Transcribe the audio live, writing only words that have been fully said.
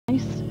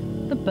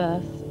the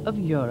birth of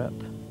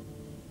Europe.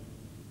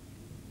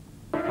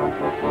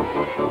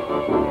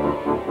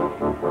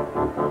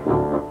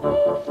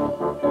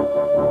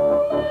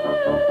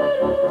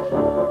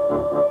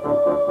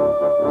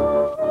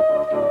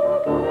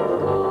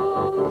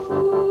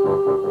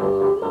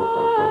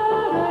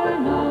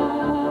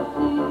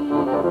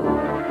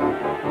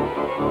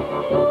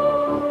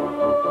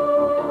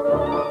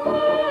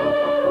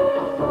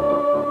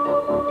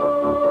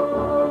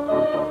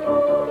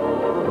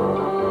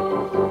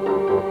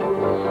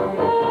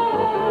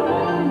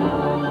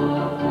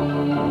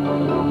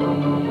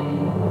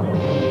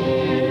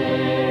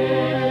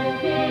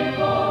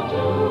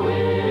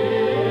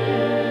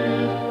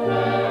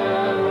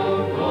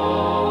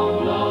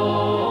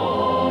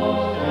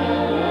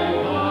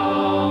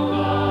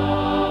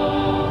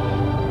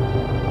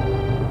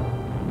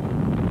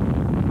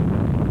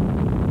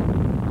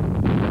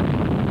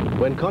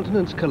 When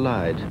continents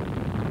collide,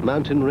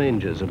 mountain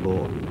ranges are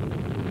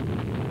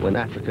born. When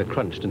Africa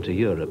crunched into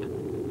Europe,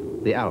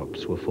 the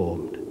Alps were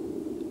formed.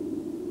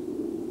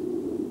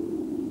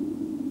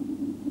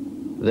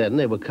 Then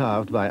they were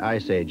carved by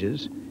ice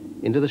ages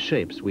into the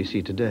shapes we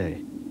see today.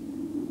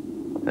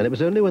 And it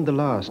was only when the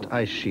last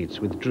ice sheets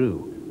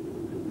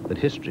withdrew that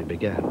history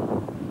began.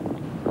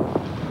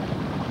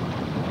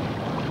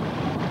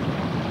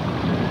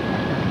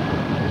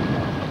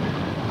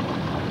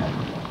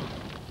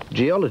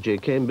 Geology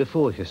came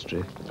before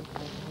history,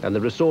 and the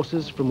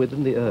resources from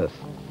within the earth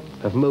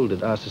have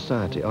molded our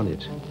society on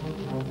it.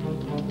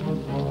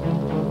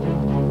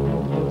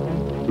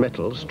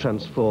 Metals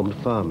transformed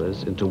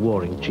farmers into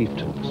warring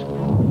chieftains.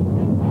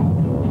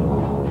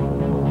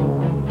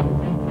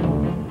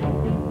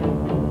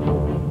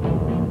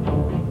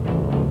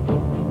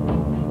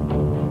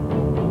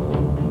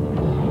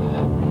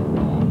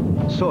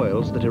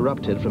 Soils that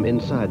erupted from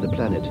inside the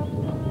planet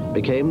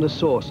became the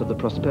source of the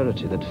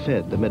prosperity that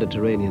fed the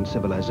Mediterranean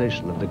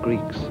civilization of the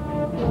Greeks.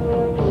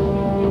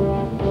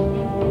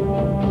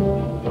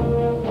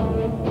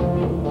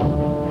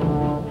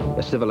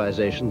 A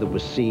civilization that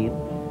was seen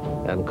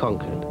and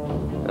conquered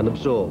and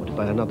absorbed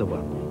by another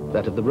one,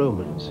 that of the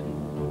Romans,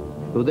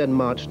 who then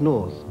marched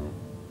north,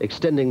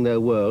 extending their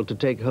world to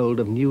take hold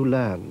of new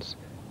lands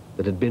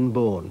that had been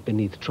born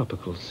beneath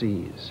tropical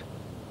seas.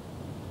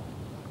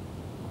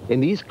 In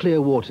these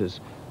clear waters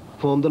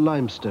formed the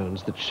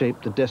limestones that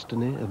shaped the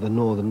destiny of the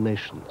northern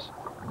nations.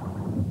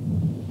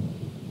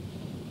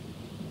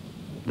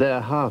 Their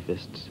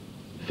harvests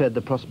fed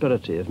the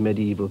prosperity of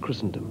medieval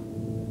Christendom.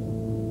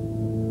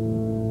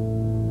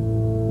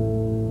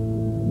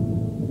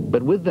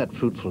 But with that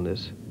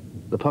fruitfulness,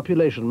 the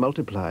population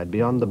multiplied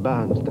beyond the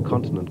bounds the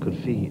continent could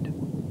feed.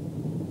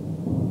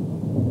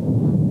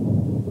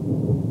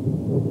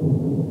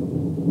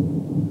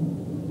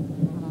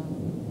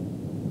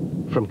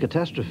 From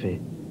catastrophe,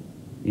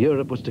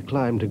 Europe was to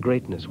climb to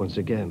greatness once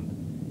again,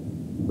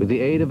 with the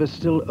aid of a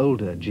still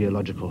older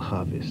geological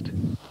harvest,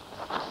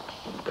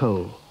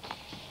 coal.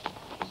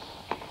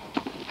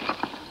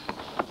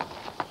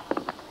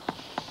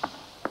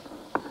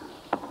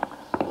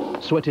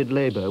 Sweated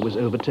labor was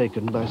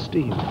overtaken by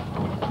steam.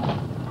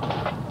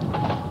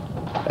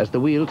 As the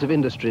wheels of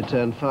industry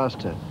turned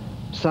faster,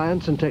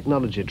 science and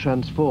technology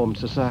transformed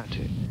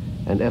society,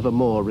 and ever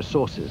more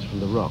resources from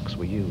the rocks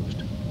were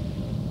used.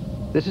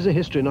 This is a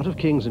history not of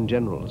kings and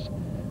generals,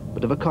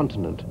 but of a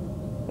continent,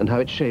 and how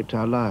it shaped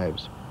our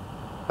lives,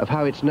 of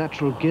how its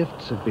natural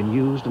gifts have been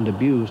used and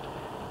abused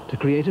to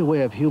create a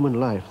way of human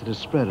life that has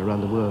spread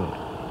around the world.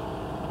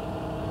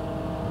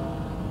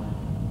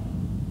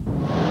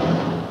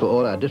 For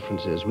all our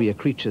differences, we are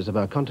creatures of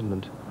our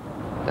continent,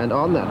 and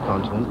on that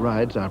continent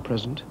rides our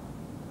present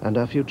and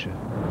our future.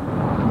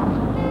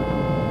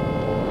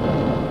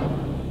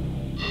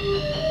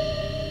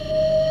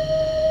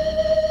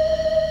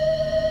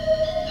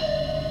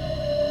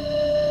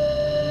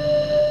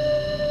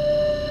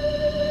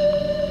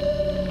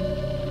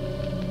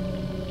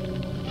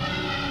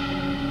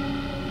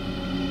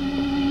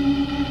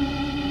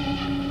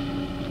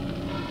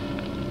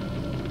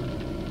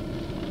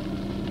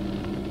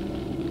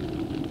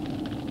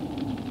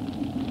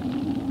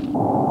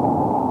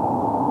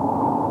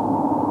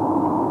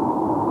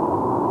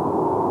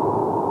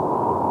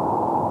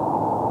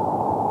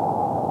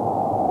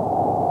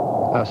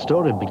 Our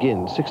story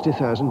begins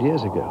 60,000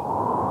 years ago.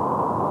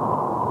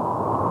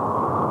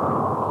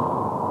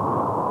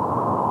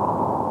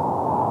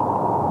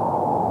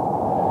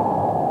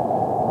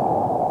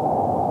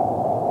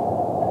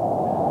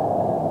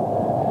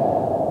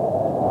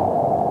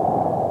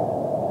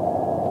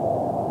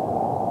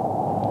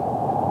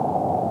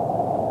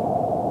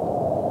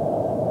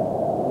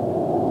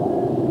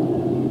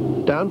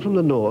 Down from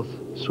the north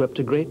swept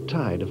a great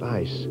tide of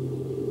ice.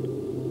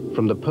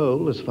 From the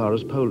pole as far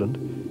as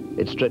Poland,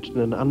 it stretched in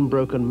an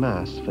unbroken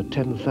mass for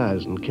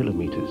 10,000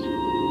 kilometers.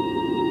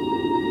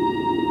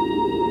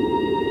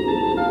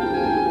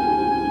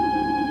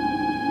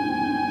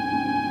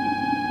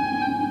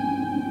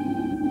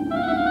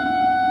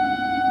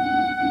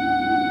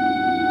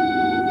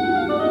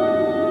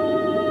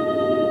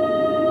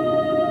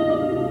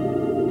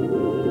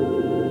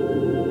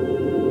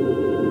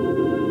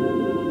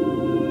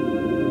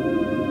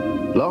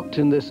 Trapped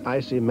in this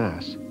icy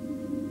mass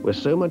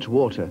was so much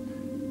water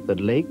that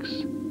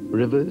lakes,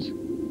 rivers,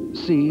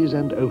 seas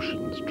and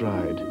oceans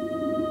dried.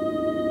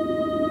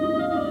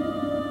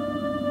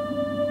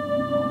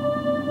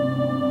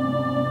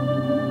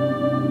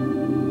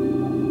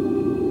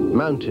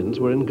 Mountains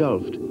were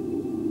engulfed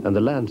and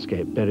the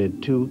landscape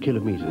buried 2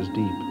 kilometers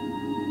deep.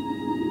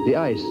 The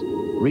ice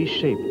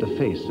reshaped the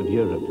face of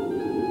Europe.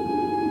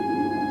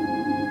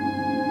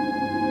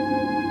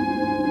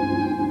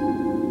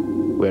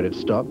 Where it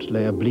stopped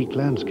lay a bleak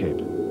landscape,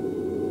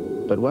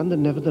 but one that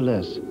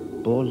nevertheless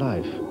bore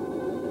life.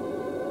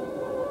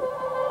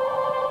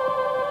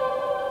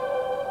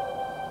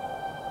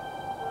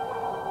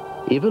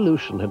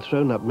 Evolution had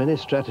thrown up many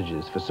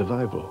strategies for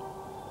survival.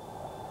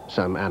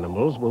 Some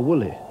animals were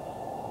woolly,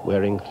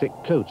 wearing thick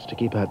coats to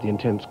keep out the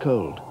intense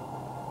cold,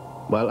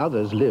 while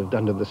others lived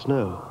under the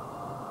snow.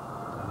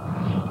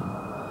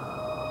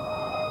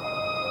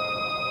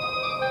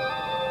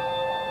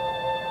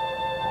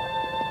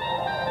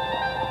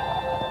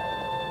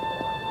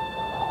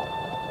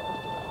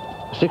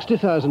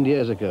 "60,000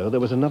 years ago, there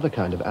was another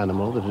kind of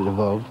animal that had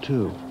evolved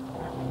too.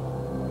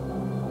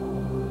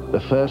 The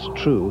first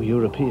true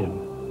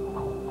European.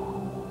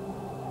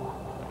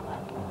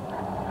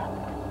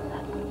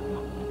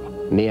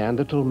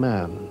 Neanderthal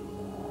man.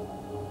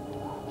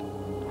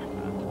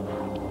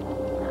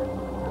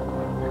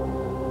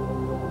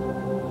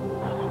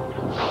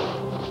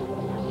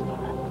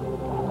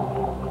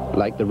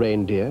 Like the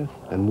reindeer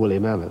and woolly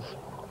mammoth,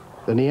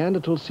 the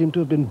Neanderthals seem to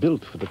have been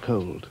built for the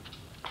cold.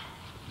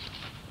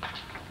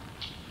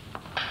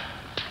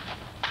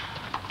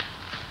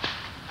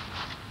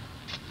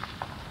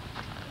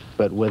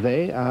 But were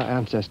they our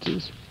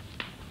ancestors?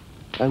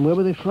 And where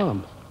were they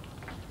from?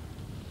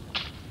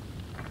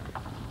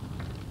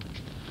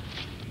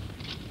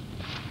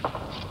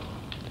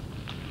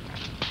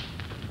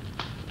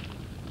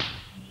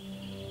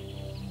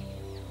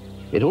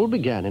 It all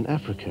began in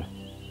Africa.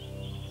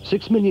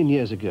 6 million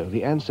years ago,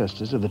 the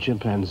ancestors of the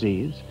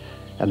chimpanzees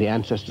and the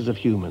ancestors of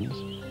humans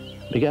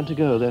began to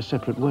go their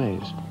separate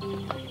ways.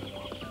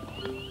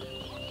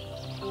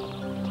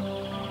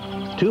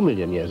 2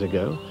 million years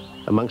ago,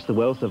 amongst the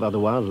wealth of other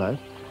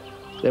wildlife,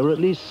 there were at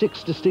least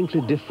 6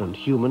 distinctly different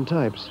human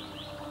types.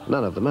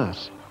 None of them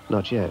us,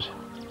 not yet.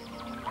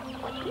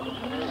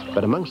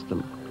 But amongst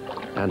them,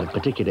 and of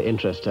particular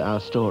interest to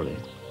our story,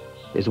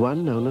 is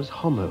one known as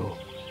Homo.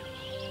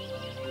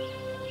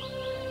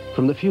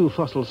 From the few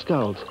fossil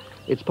skulls,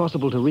 it's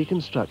possible to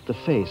reconstruct the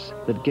face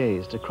that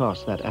gazed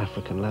across that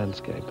African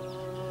landscape.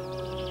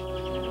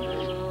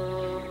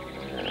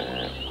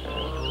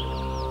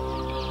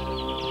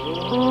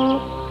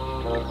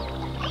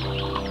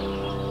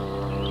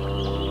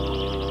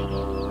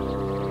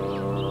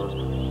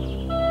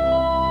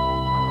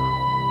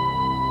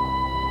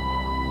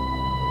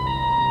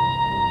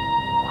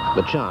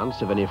 The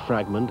chance of any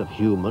fragment of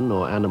human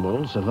or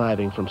animal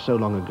surviving from so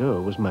long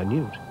ago was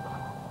minute.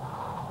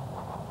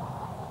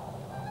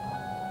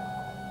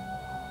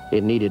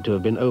 It needed to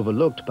have been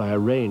overlooked by a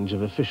range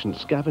of efficient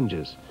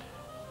scavengers,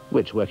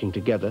 which, working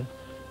together,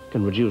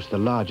 can reduce the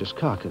largest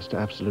carcass to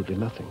absolutely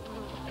nothing.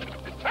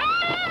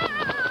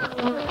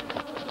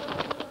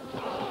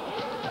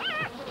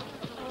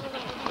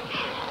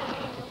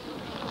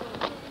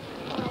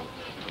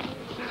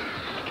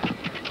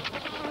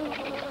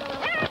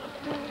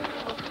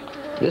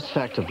 This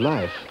fact of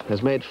life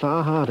has made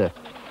far harder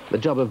the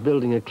job of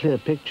building a clear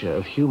picture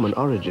of human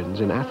origins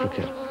in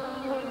Africa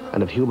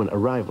and of human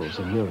arrivals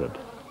in Europe.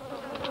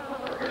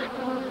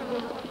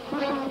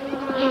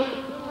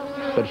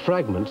 But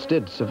fragments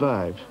did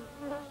survive.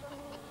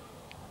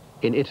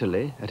 In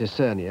Italy, at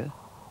Isernia,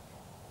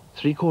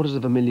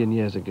 750,000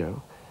 years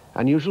ago,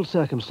 unusual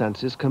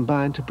circumstances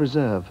combined to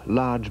preserve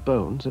large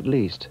bones at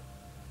least.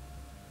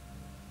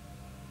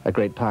 A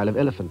great pile of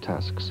elephant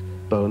tusks,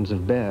 bones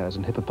of bears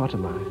and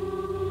hippopotami.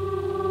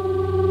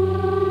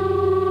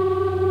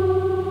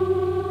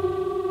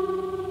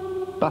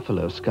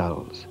 Buffalo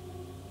skulls,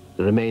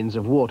 the remains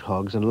of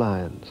warthogs and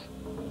lions.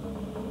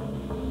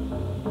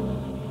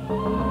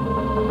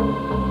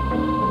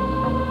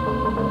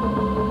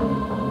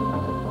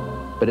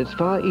 But it's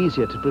far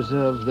easier to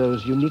preserve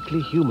those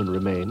uniquely human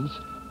remains,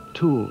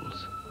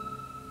 tools.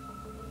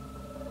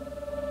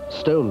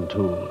 Stone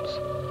tools.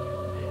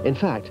 In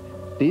fact,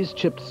 these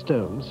chipped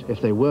stones, if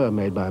they were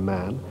made by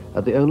man,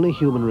 are the only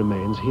human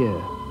remains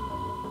here.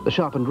 The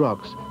sharpened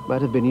rocks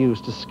might have been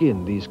used to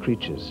skin these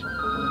creatures.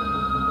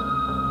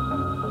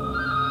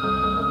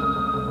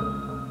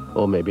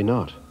 Or maybe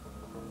not.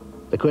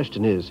 The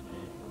question is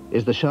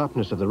the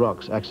sharpness of the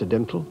rocks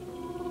accidental,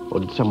 or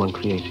did someone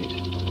create it?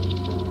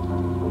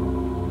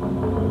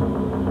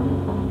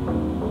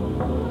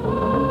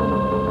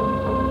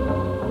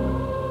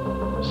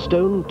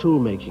 Stone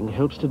tool-making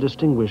helps to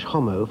distinguish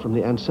Homo from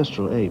the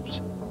ancestral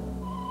apes.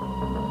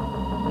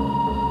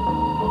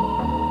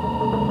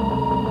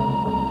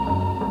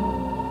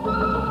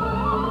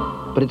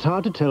 But it's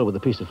hard to tell with a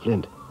piece of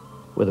flint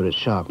whether it's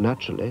sharp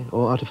naturally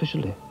or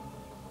artificially.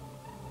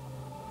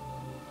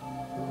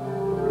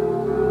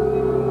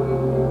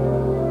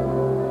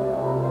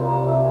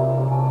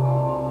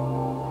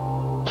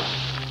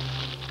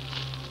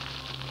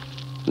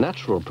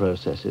 natural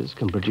processes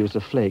can produce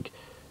a flake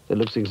that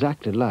looks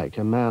exactly like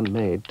a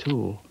man-made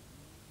tool.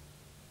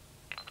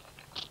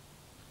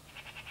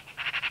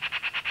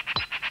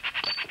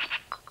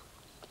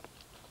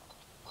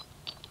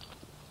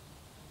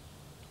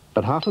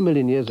 But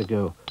 500,000 years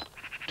ago,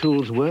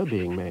 tools were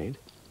being made,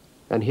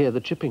 and here the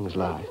chippings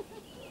lie.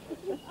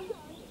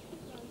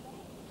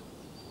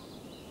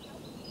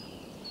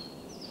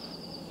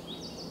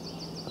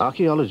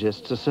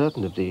 Archaeologists are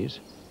certain of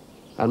these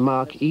and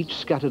mark each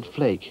scattered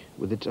flake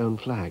with its own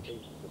flag.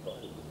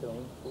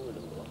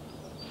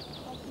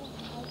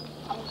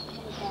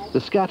 The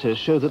scatters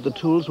show that the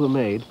tools were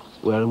made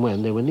where and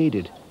when they were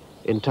needed,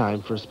 in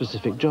time for a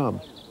specific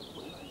job,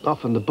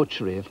 often the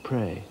butchery of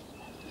prey.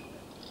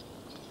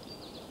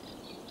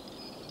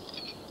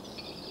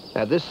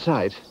 At this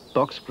site,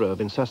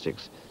 Boxgrove in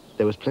Sussex,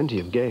 there was plenty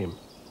of game.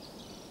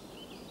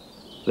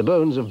 The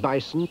bones of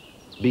bison,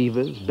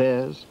 beavers,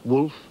 bears,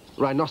 wolf,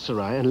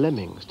 rhinoceri and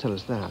lemmings tell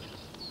us that.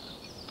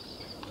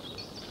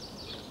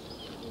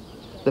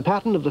 The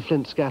pattern of the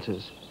flint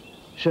scatters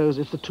shows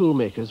if the tool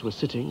makers were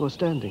sitting or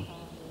standing,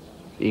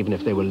 even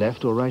if they were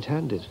left or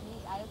right-handed,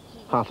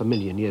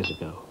 500,000 years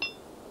ago.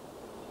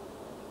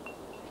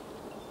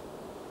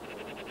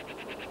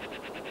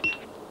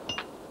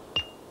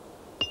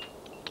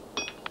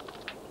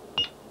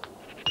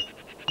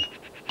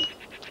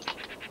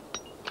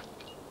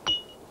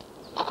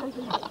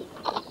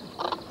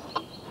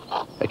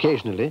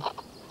 Occasionally,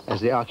 as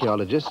the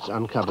archaeologists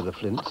uncover the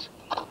flints,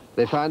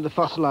 they find the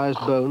fossilized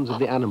bones of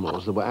the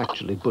animals that were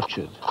actually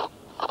butchered.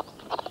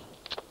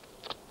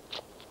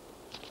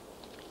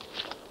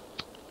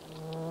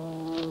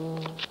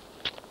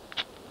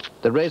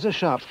 The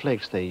razor-sharp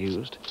flakes they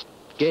used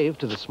gave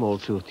to the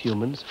small-toothed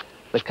humans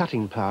the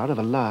cutting power of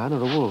a lion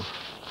or a wolf.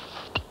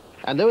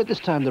 And though at this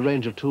time the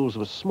range of tools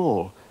was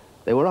small,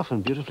 they were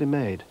often beautifully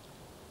made,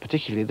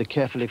 particularly the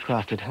carefully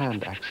crafted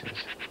hand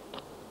axes.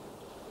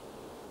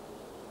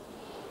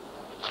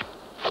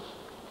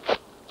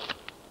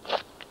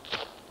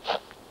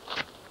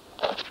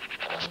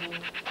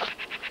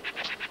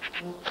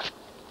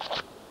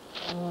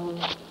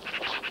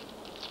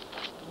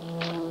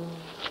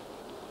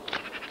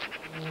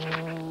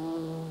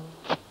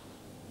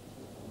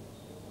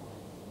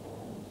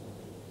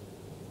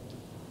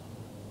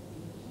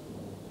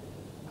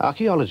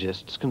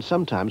 Archaeologists can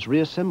sometimes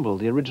reassemble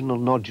the original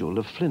nodule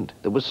of flint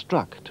that was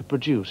struck to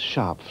produce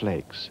sharp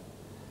flakes.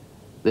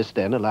 This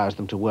then allows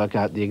them to work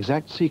out the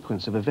exact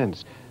sequence of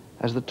events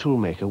as the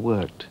toolmaker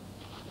worked.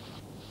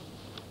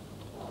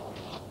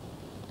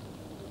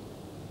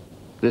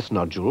 This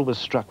nodule was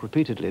struck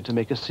repeatedly to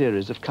make a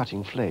series of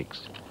cutting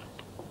flakes.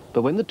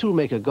 But when the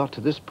toolmaker got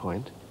to this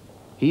point,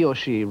 he or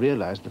she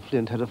realized the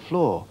flint had a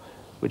flaw,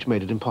 which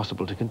made it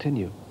impossible to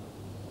continue.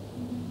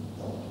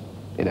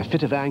 In a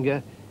fit of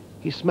anger,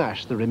 he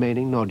smashed the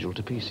remaining nodule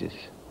to pieces.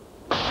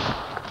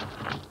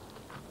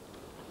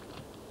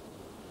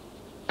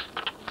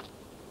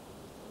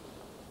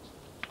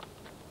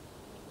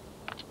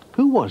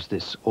 Who was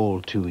this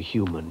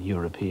all-too-human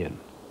European?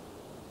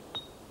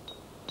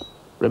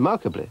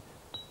 Remarkably,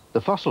 the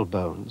fossil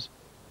bones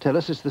tell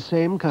us it's the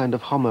same kind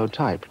of Homo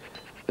type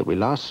that we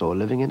last saw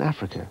living in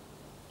Africa.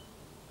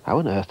 How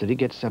on earth did he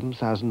get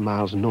 7,000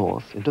 miles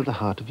north into the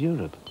heart of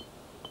Europe?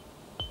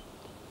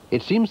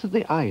 It seems that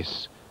the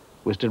ice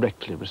was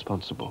directly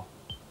responsible.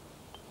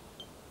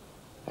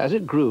 As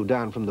it grew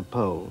down from the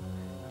pole,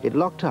 it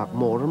locked up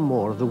more and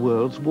more of the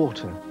world's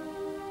water.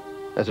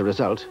 As a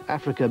result,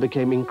 Africa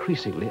became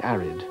increasingly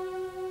arid.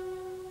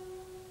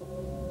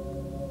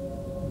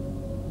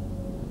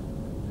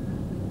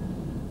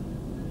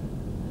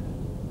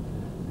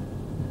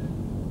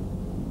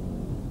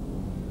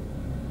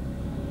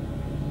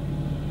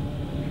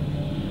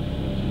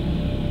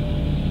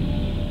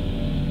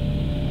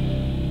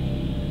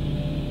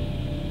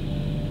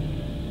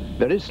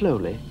 Very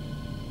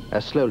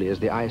slowly as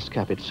the ice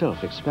cap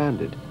itself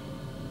expanded,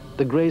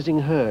 the grazing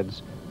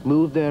herds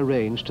moved their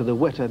range to the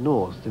wetter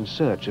north in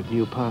search of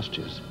new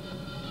pastures.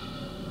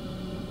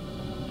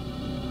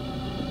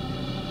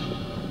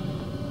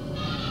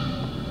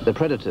 The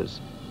predators,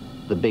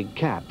 the big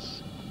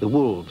cats, the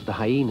wolves, the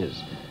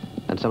hyenas,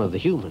 and some of the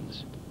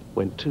humans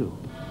went too.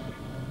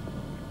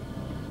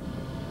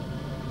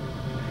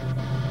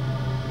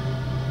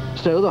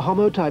 So the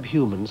Homo-type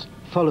humans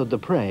followed the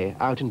prey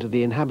out into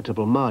the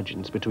inhabitable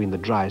margins between the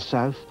dry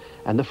south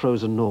and the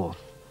frozen north,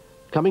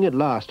 coming at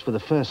last for the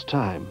first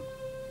time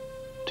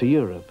to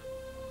Europe.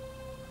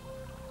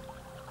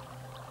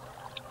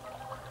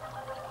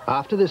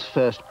 After this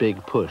first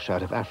big push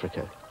out of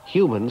Africa,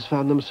 humans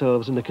found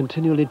themselves in a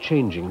continually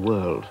changing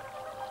world.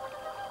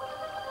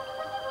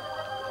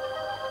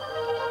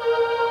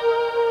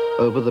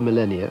 Over the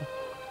millennia,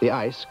 the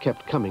ice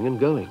kept coming and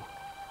going.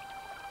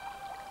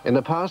 In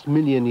the past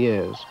million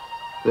years,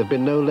 there have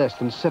been no less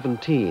than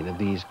 17 of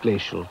these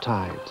glacial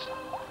tides.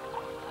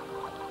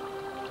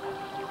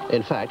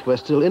 In fact, we're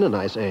still in an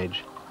ice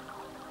age.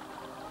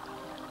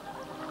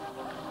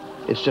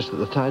 It's just that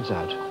the tide's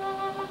out.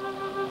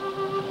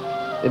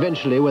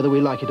 Eventually, whether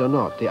we like it or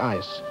not, the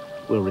ice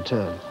will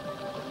return.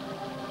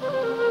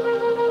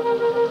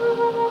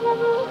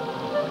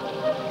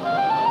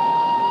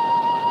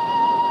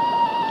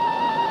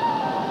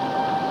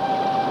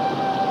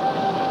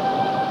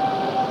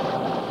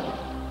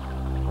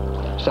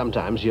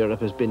 Sometimes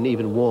Europe has been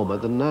even warmer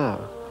than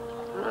now,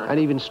 and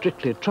even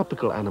strictly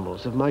tropical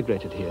animals have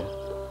migrated here.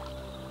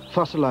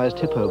 Fossilized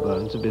hippo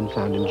bones have been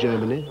found in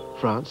Germany,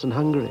 France and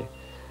Hungary,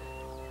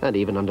 and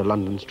even under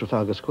London's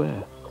Trafalgar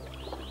Square.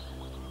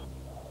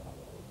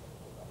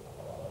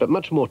 But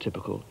much more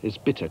typical is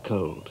bitter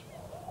cold.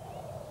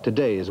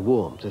 Today's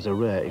warmth is a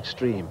rare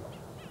extreme.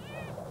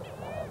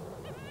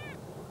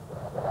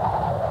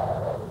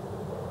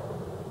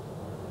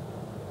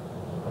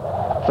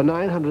 For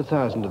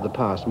 900,000 of the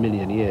past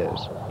million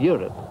years,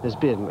 Europe has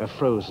been a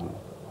frozen,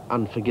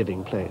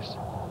 unforgiving place,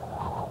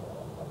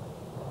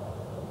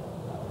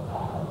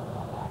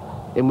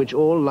 in which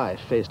all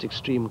life faced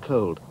extreme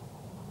cold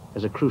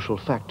as a crucial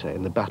factor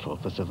in the battle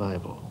for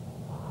survival.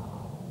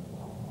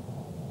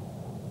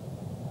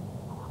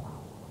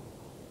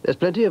 There's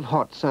plenty of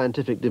hot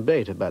scientific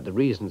debate about the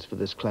reasons for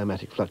this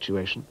climatic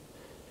fluctuation,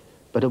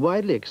 but a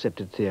widely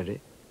accepted theory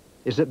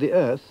is that the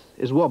Earth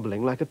is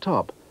wobbling like a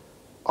top,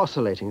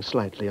 oscillating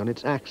slightly on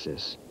its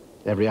axis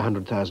every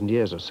 100,000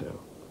 years or so.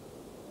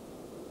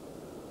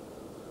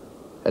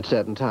 At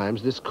certain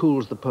times, this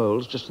cools the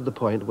poles just to the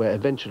point where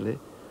eventually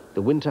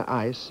the winter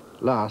ice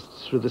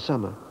lasts through the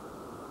summer,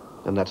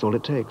 and that's all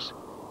it takes.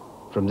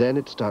 From then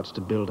it starts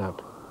to build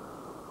up.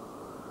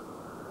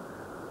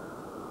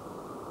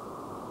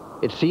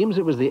 It seems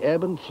it was the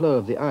ebb and flow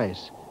of the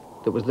ice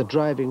that was the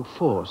driving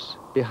force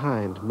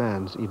behind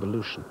man's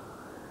evolution.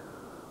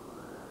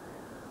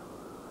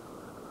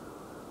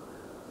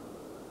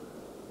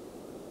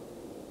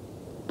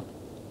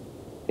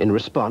 In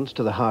response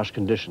to the harsh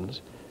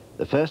conditions,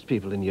 the first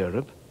people in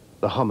Europe,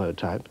 the Homo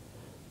type,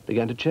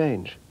 began to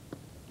change,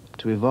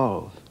 to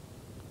evolve.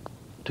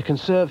 To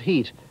conserve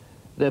heat,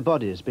 their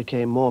bodies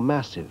became more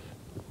massive.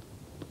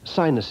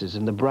 Sinuses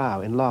in the brow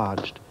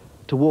enlarged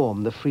to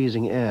warm the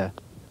freezing air,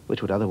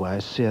 which would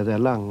otherwise sear their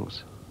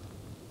lungs.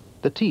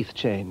 The teeth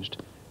changed,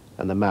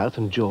 and the mouth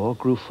and jaw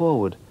grew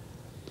forward,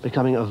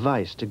 becoming a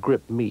vice to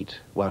grip meat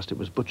whilst it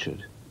was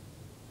butchered.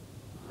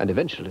 And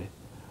eventually,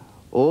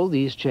 all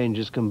these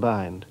changes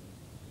combined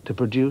to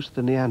produce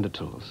the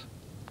Neanderthals,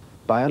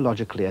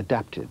 biologically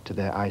adapted to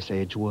their Ice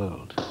Age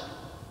world.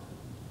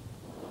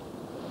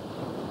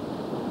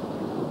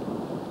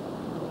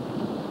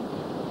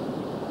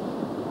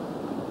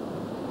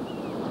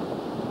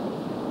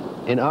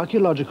 In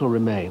archaeological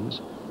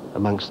remains,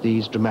 amongst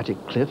these dramatic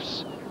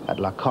cliffs at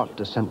La Côte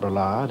de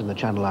Saint-Brelard in the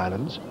Channel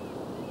Islands,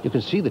 you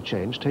can see the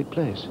change take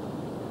place.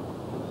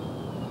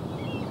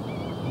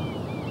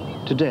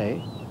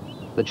 Today,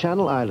 the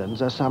Channel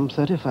Islands are some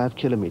 35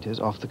 kilometers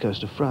off the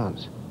coast of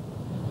France.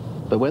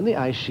 But when the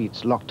ice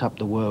sheets locked up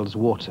the world's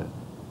water,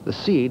 the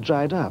sea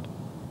dried up,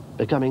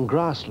 becoming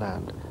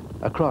grassland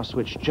across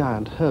which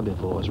giant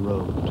herbivores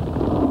roamed.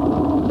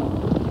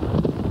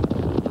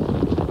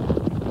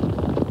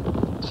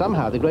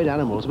 Somehow the great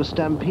animals were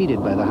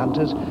stampeded by the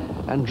hunters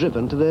and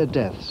driven to their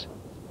deaths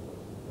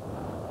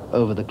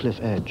over the cliff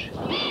edge.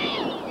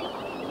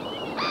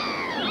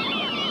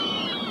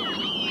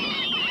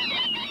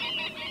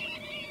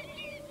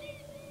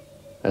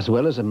 As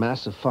well as a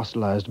mass of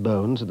fossilized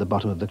bones at the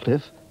bottom of the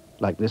cliff,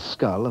 like this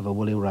skull of a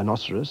woolly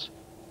rhinoceros,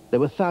 there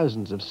were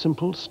thousands of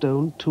simple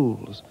stone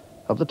tools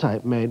of the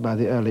type made by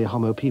the early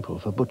Homo people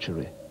for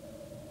butchery.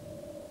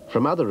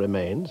 From other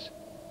remains,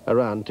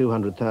 around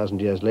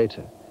 200,000 years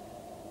later,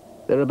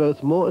 there are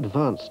both more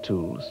advanced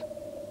tools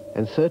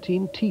and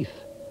 13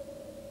 teeth,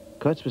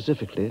 quite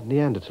specifically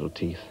Neanderthal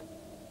teeth.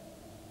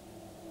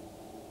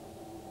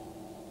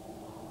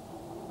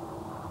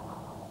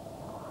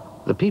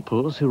 The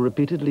peoples who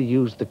repeatedly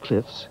used the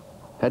cliffs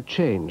had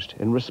changed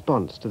in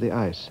response to the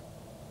ice,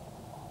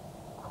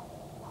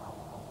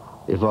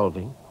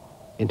 evolving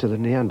into the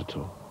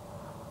Neanderthal.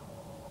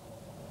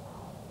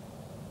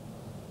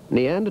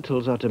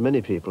 Neanderthals are to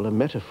many people a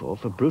metaphor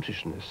for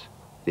brutishness,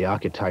 the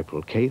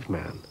archetypal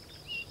caveman.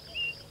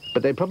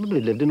 But they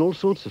probably lived in all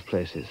sorts of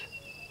places.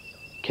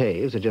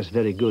 Caves are just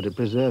very good at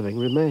preserving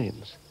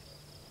remains.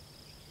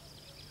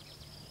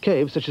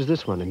 Caves such as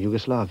this one in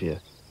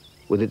Yugoslavia,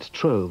 with its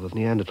trove of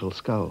Neanderthal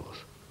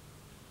skulls.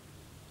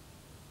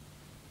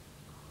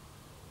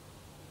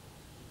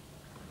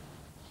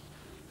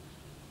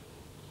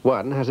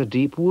 One has a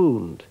deep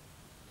wound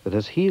that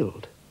has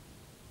healed.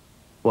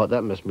 What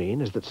that must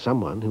mean is that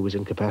someone who was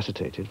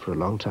incapacitated for a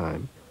long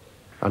time,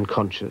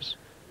 unconscious,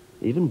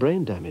 even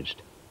brain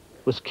damaged,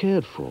 was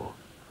cared for,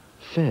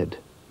 fed,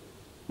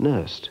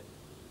 nursed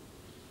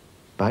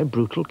by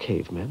brutal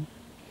cavemen.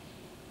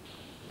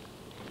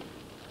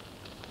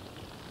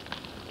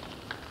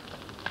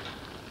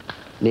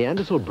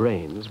 Neanderthal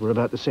brains were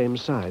about the same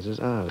size as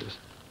ours,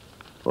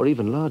 or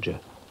even larger.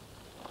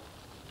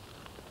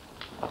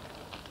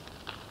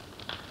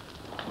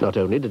 Not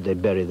only did they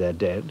bury their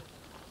dead,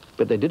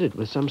 but they did it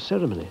with some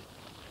ceremony.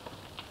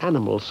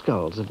 Animal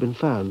skulls have been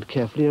found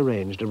carefully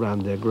arranged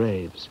around their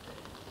graves,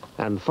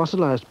 and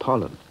fossilized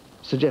pollen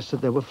suggests that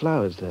there were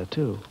flowers there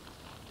too.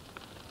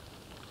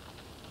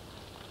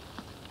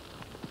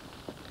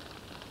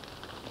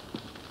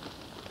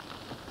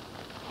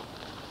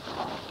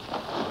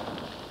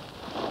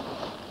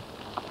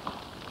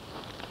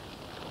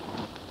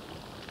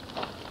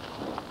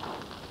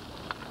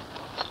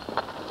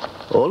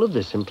 All of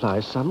this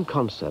implies some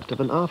concept of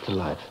an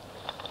afterlife,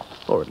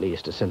 or at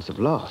least a sense of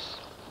loss.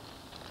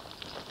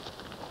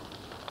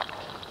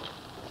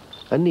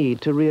 A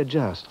need to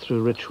readjust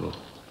through ritual,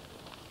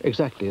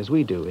 exactly as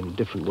we do in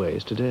different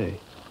ways today.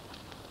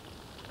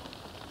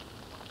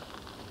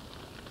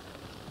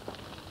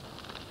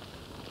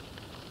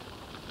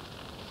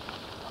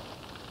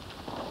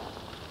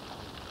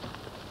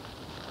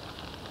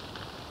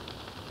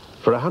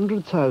 For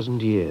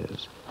 100,000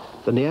 years,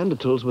 the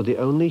Neanderthals were the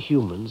only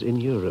humans in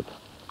Europe.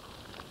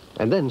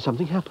 And then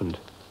something happened.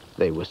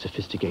 They were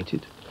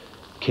sophisticated,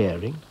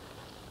 caring,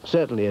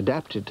 certainly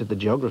adapted to the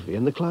geography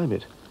and the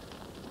climate.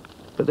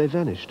 But they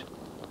vanished.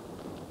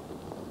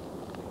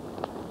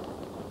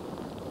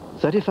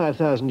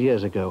 35,000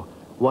 years ago,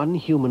 one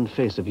human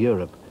face of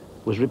Europe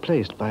was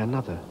replaced by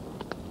another.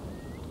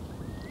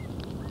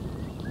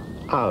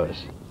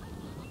 Ours.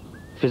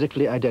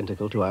 Physically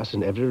identical to us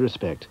in every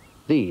respect,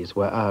 these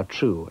were our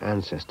true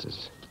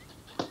ancestors.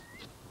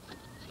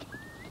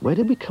 Where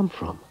did we come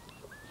from?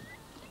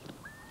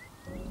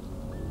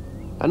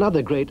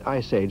 Another great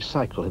ice age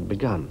cycle had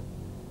begun,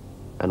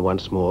 and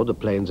once more the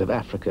plains of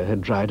Africa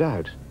had dried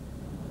out.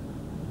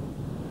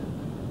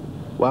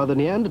 While the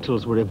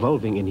Neanderthals were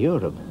evolving in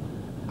Europe,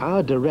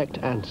 our direct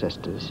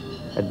ancestors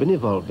had been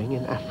evolving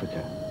in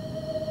Africa.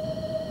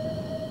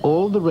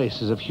 All the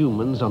races of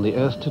humans on the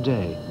Earth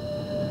today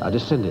are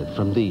descended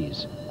from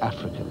these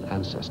African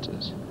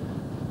ancestors.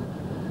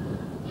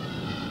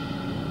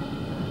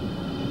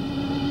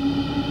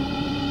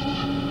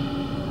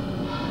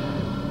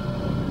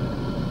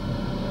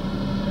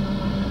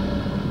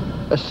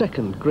 A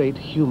second great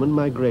human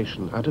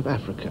migration out of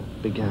Africa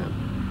began.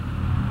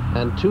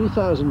 And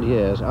 2,000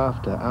 years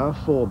after our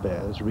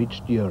forebears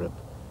reached Europe,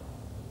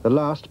 the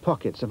last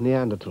pockets of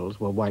Neanderthals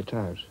were wiped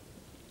out.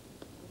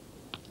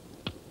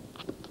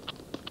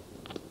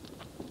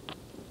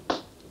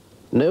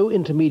 No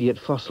intermediate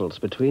fossils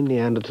between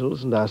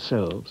Neanderthals and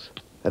ourselves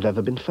have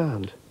ever been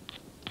found.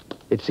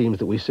 It seems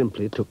that we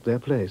simply took their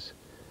place,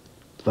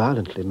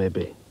 violently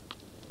maybe,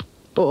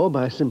 or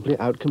by simply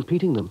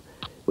outcompeting them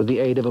with the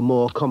aid of a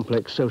more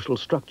complex social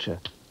structure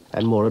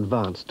and more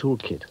advanced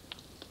toolkit.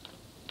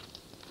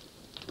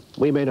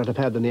 We may not have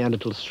had the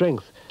Neanderthal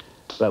strength,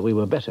 but we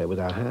were better with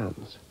our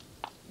hands.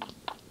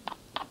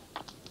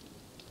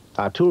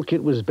 Our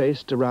toolkit was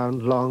based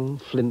around long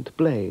flint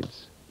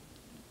blades,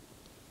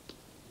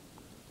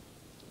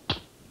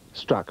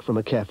 struck from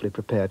a carefully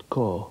prepared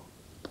core.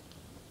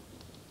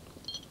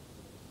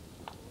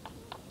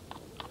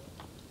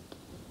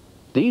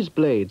 These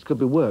blades could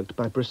be worked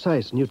by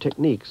precise new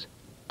techniques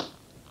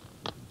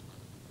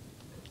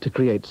to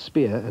create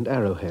spear and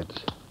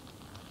arrowheads.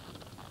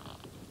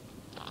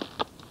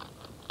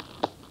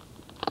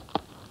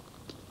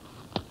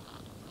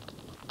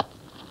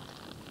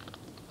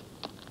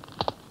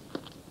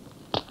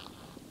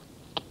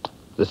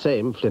 The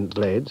same flint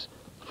blades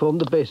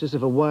formed the basis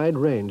of a wide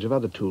range of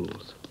other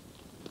tools.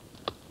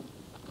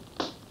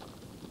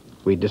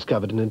 We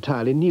discovered an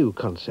entirely new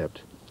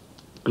concept,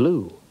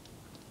 glue,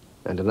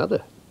 and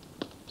another,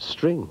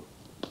 string.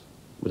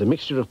 With a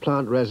mixture of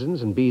plant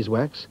resins and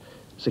beeswax,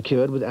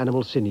 secured with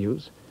animal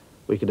sinews,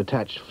 we could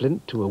attach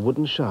flint to a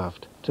wooden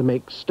shaft to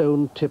make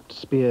stone-tipped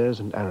spears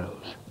and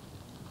arrows.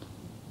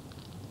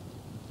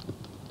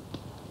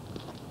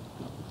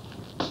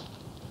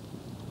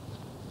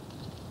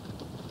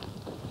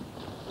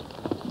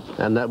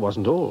 And that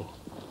wasn't all.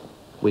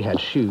 We had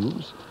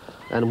shoes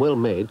and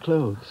well-made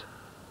clothes.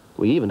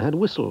 We even had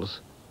whistles,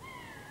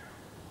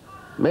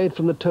 made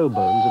from the toe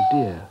bones of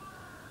deer,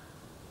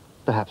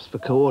 perhaps for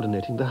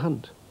coordinating the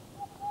hunt.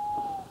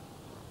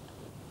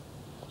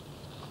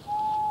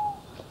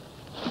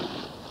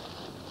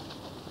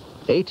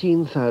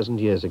 "18,000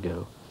 years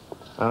ago,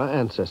 our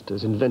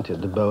ancestors invented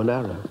the bow and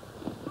arrow,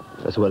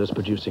 as well as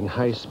producing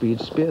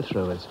high-speed spear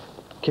throwers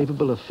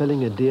capable of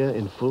felling a deer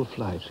in full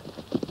flight.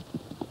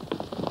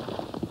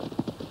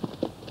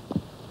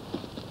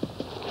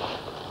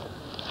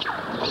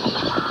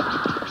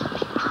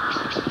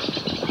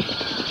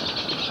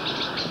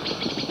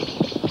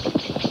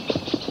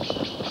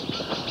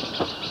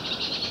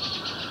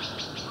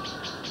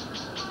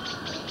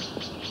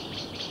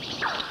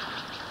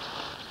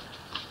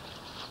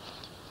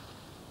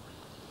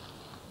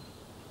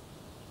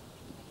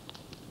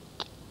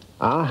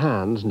 Our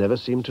hands never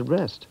seemed to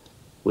rest.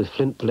 With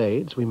flint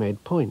blades, we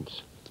made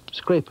points,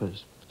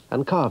 scrapers,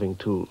 and carving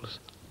tools.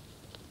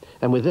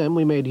 And with them,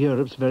 we made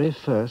Europe's very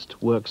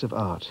first works of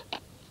art,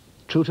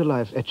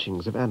 true-to-life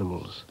etchings of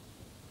animals.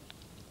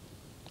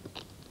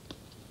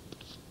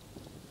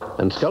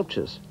 And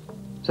sculptures,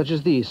 such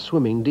as these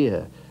swimming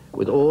deer,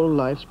 with all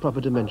life's proper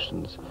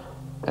dimensions,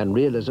 and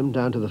realism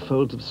down to the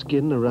folds of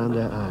skin around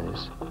their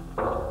eyes.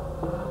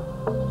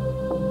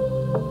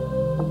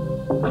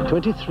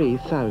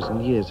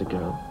 23,000 years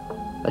ago,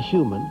 a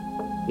human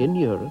in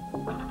Europe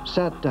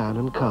sat down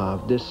and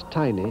carved this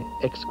tiny,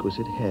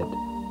 exquisite head.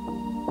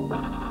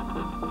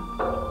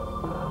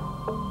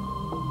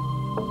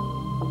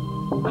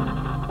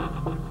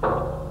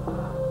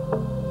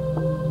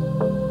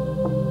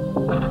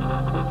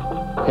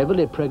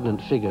 Heavily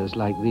pregnant figures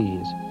like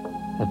these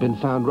have been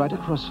found right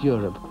across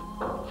Europe,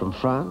 from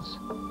France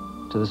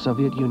to the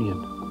Soviet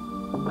Union.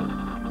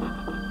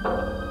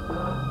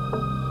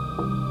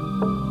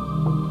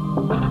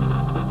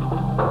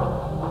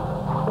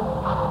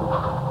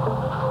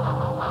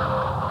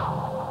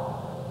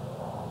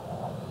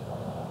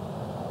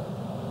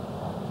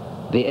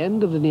 The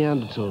end of the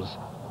Neanderthals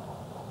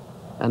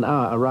and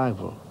our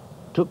arrival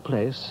took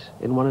place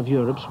in one of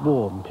Europe's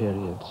warm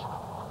periods.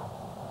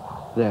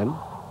 Then,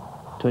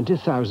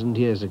 20,000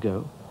 years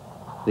ago,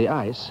 the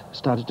ice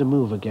started to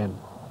move again.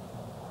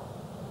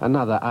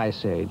 Another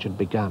ice age had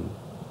begun.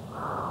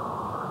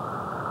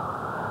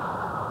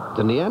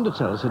 The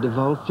Neanderthals had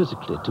evolved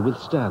physically to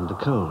withstand the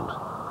cold.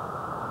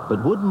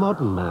 But would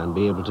modern man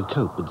be able to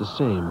cope with the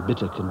same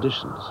bitter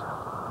conditions?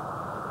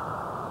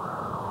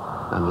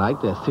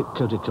 Unlike their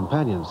thick-coated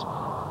companions,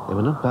 they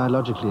were not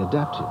biologically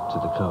adapted to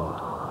the cold.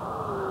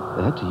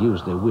 They had to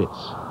use their wits.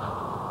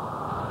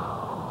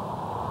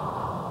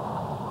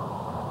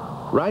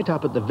 Right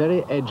up at the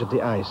very edge of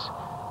the ice,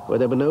 where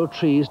there were no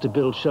trees to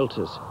build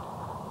shelters,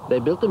 they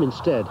built them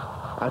instead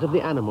out of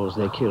the animals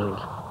they killed.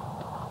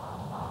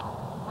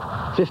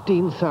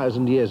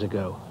 15,000 years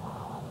ago,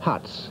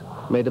 huts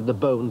made of the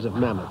bones of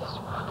mammoths.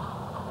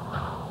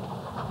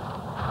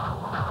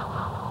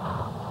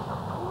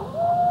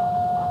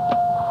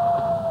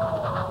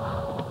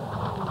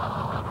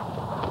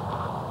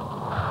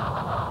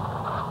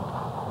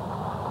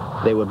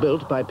 They were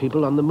built by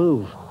people on the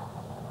move,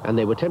 and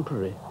they were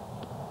temporary.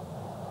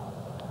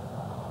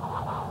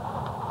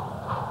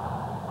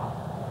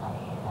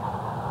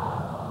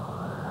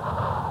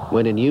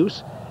 When in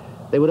use,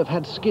 they would have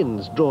had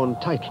skins drawn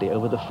tightly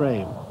over the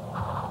frame.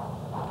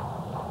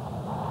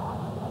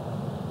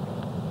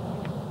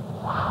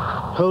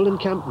 Whole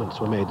encampments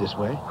were made this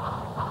way.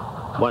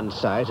 One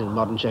site in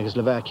modern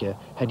Czechoslovakia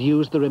had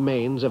used the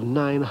remains of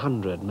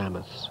 900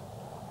 mammoths.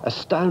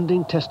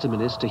 Astounding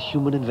testimonies to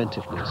human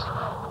inventiveness.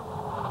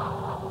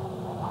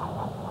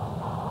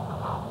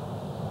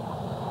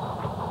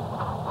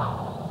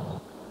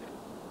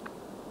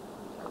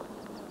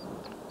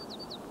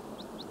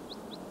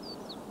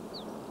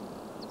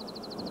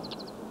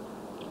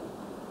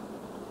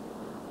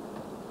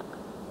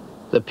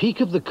 The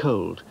peak of the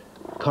cold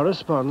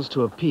corresponds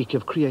to a peak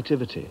of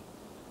creativity.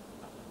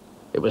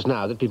 It was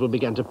now that people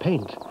began to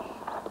paint,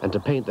 and to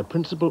paint the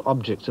principal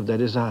objects of their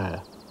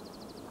desire,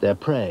 their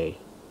prey,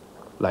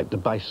 like the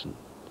bison.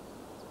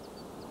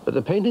 But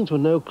the paintings were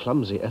no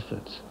clumsy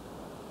efforts.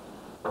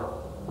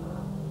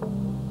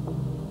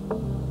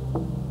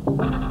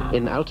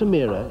 In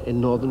Altamira, in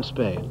northern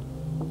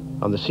Spain,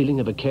 on the ceiling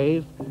of a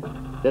cave,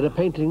 there are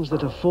paintings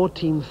that are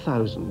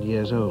 14,000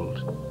 years old,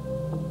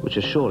 which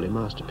are surely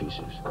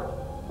masterpieces.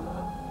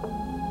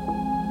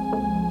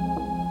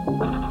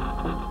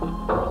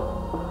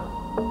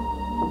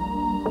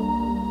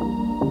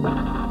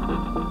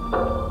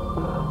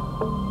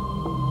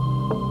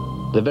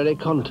 The very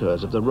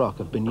contours of the rock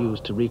have been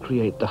used to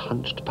recreate the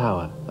hunched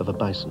power of a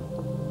bison.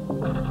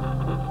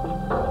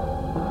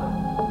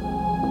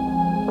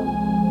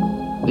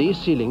 These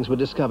ceilings were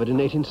discovered in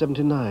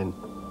 1879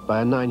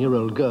 by a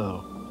 9-year-old girl.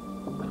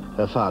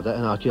 Her father,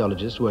 an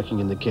archaeologist working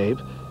in the cave,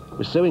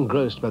 was so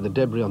engrossed by the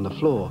debris on the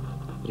floor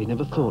that he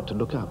never thought to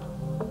look up.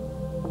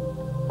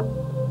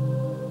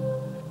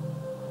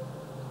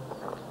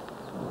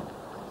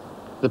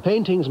 The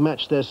paintings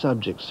matched their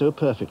subjects so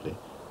perfectly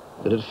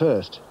that at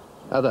first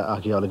other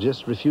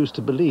archaeologists refused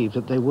to believe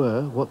that they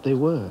were what they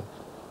were.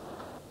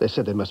 They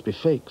said they must be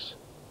fakes.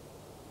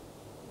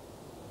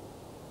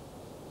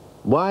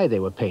 Why they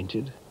were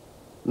painted,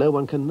 no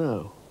one can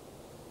know.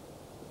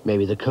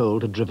 Maybe the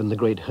cold had driven the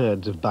great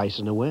herds of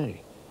bison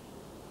away.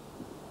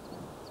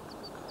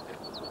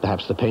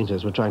 Perhaps the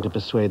painters were trying to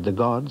persuade the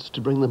gods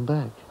to bring them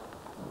back.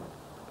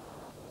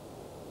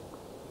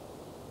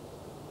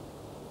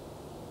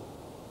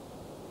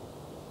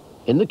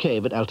 In the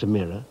cave at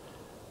Altamira,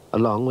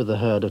 along with a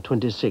herd of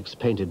 26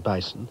 painted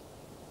bison,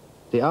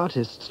 the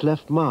artists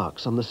left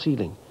marks on the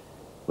ceiling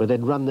where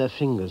they'd run their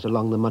fingers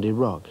along the muddy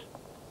rock,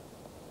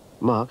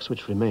 marks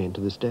which remain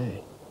to this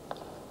day.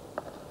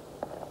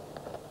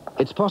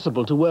 It's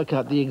possible to work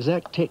out the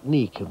exact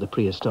technique of the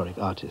prehistoric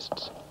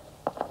artists.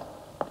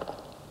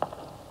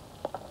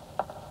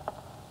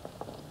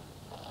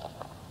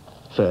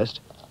 First,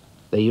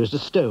 they used a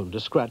stone to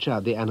scratch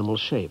out the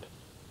animal's shape,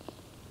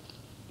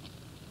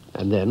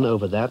 and then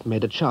over that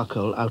made a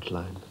charcoal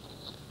outline.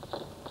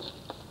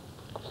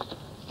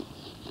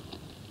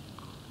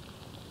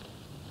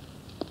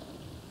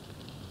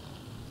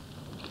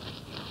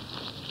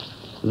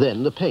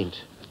 Then the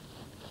paint.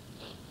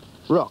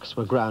 Rocks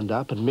were ground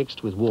up and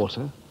mixed with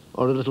water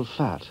or a little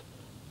fat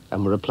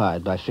and were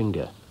applied by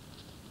finger.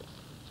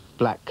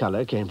 Black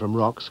color came from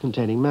rocks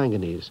containing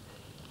manganese,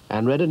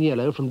 and red and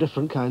yellow from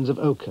different kinds of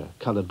ochre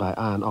colored by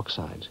iron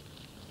oxide.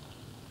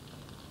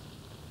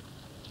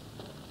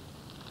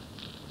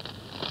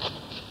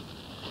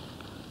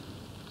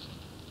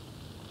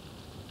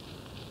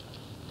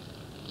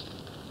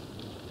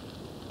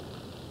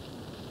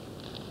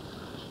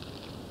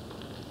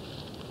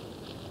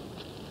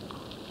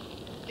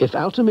 If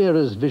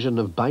Altamira's vision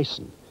of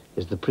bison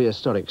is the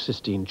prehistoric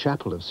Sistine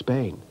Chapel of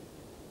Spain,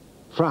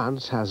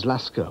 France has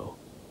Lascaux,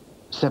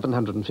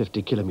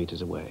 750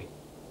 kilometers away.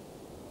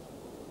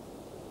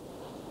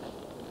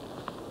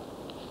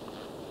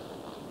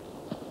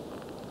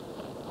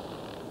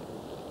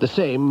 The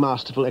same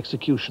masterful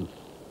execution,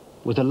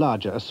 with a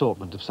larger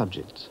assortment of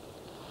subjects.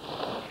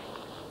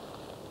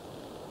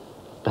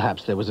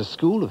 Perhaps there was a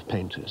school of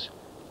painters,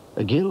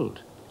 a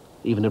guild,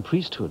 even a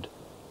priesthood,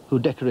 who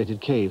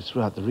decorated caves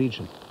throughout the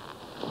region.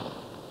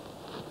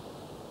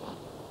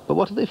 But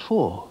what are they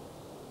for?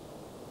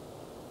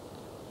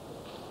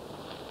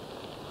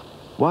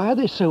 Why are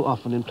they so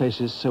often in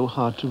places so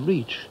hard to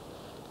reach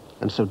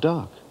and so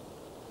dark?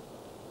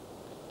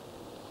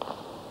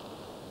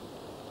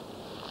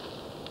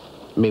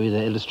 Maybe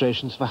they're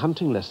illustrations for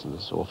hunting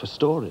lessons or for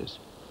stories.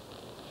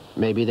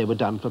 Maybe they were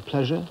done for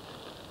pleasure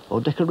or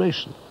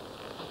decoration,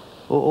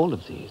 or all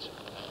of these.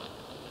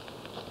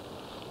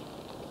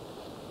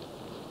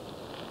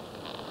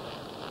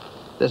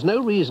 There's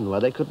no reason why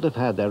they couldn't have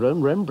had their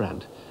own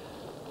Rembrandt,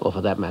 or for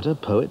that matter,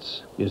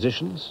 poets,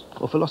 musicians,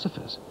 or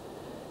philosophers.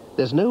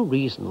 There's no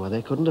reason why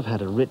they couldn't have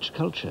had a rich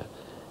culture,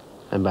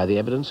 and by the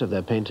evidence of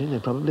their painting, they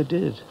probably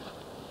did.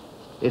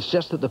 It's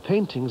just that the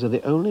paintings are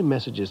the only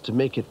messages to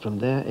make it from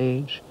their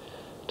age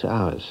to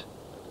ours.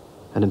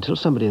 And until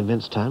somebody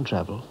invents time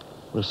travel,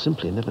 we'll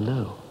simply never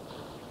know.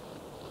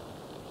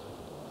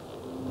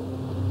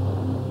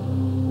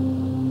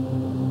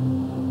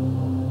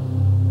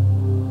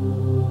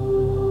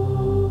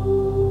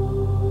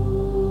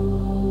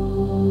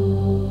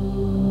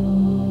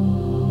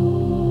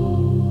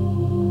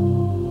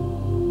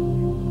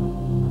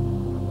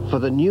 For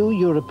the new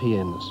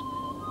Europeans,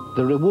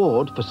 the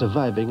reward for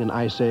surviving an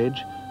ice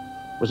age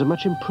was a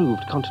much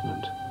improved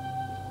continent.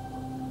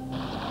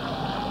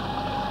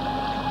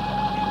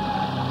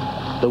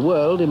 The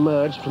world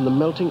emerged from the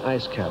melting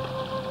ice cap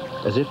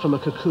as if from a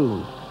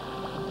cocoon,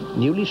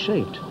 newly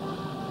shaped,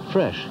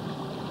 fresh,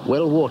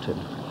 well-watered,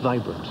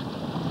 vibrant.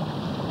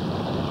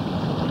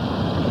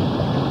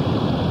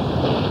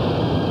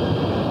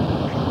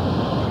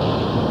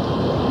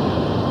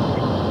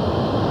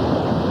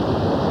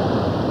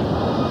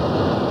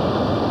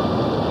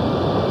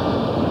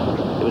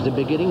 It was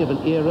the beginning of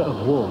an era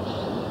of warmth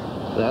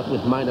that,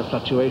 with minor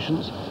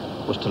fluctuations,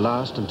 was to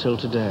last until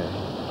today.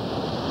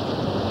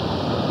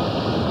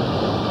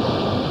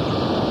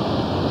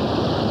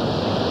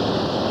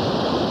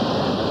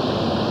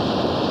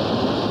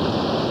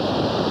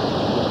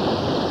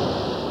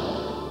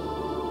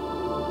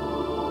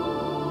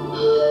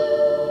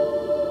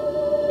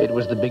 It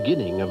was the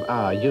beginning of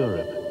our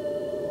Europe.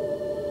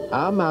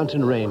 Our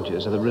mountain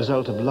ranges are the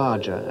result of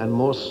larger and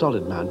more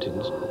solid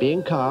mountains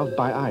being carved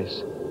by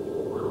ice,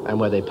 and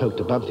where they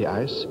poked above the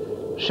ice,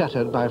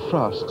 shattered by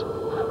frost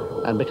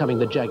and becoming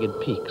the jagged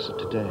peaks of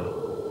today.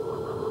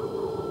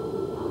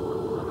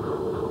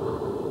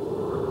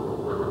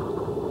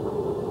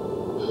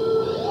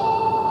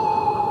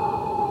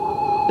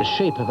 The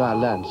shape of our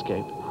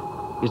landscape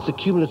is the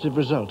cumulative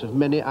result of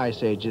many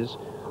ice ages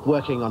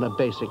working on a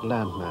basic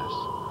landmass,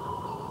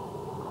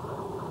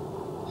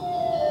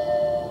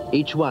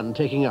 each one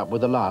taking up where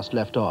the last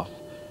left off,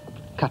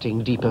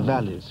 cutting deeper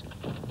valleys,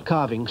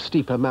 carving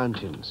steeper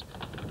mountains,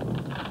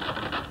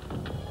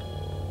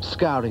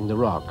 scouring the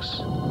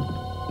rocks,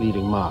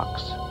 leaving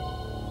marks.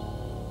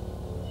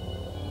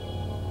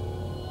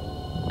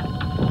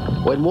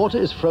 When water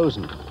is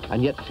frozen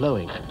and yet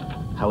flowing,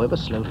 however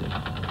slowly,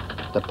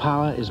 the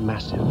power is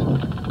massive.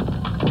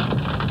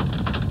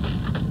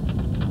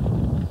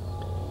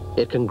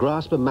 It can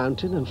grasp a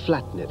mountain and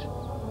flatten it,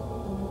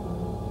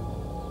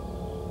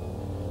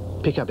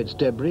 pick up its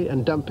debris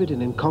and dump it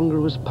in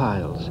incongruous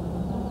piles,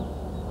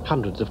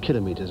 hundreds of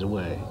kilometers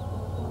away.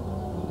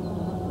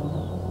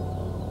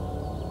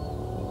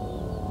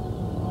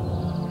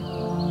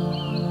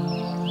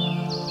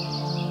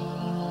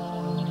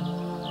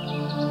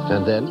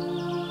 And then,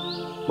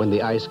 when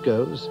the ice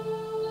goes,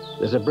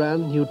 there's a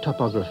brand new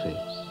topography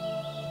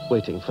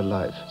waiting for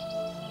life.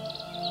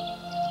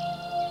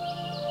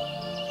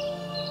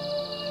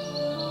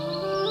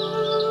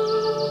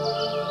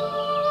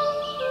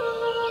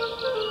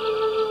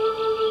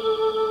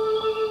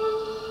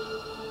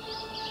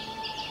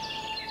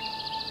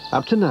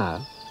 Up to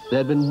now, there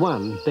had been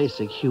one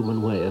basic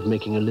human way of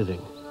making a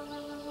living.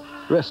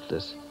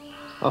 Restless,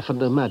 often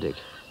nomadic,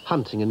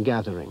 hunting and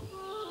gathering,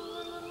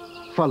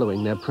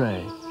 following their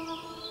prey.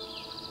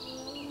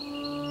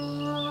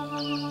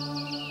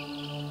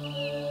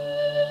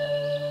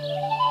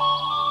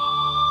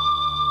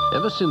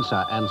 Ever since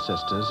our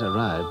ancestors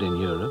arrived in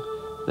Europe,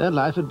 their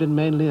life had been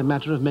mainly a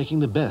matter of making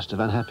the best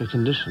of unhappy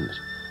conditions.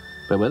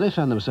 But where they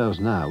found themselves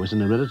now was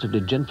in a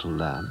relatively gentle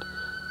land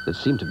that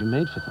seemed to be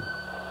made for them.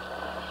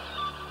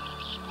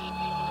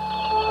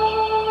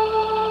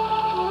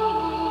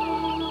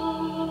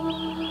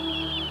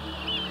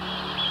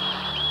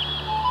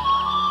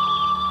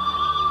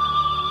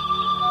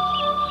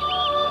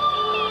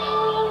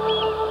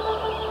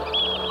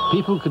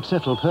 People could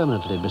settle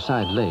permanently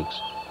beside lakes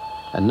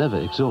and never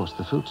exhaust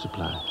the food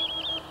supply.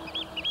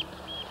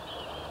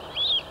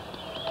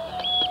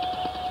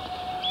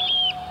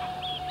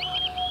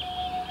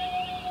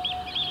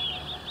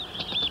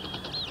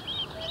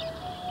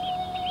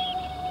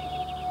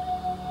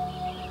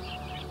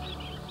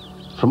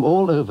 From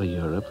all over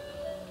Europe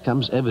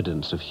comes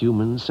evidence of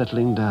humans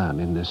settling down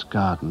in this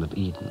Garden of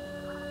Eden.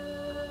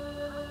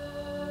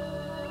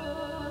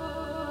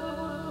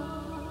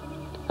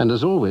 And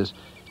as always,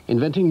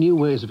 inventing new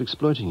ways of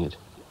exploiting it.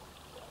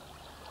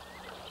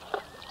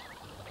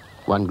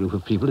 One group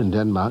of people in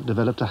Denmark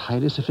developed a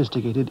highly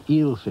sophisticated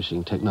eel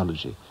fishing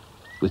technology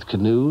with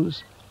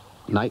canoes,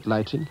 night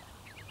lighting,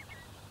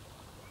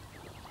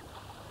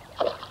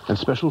 and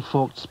special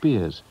forked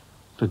spears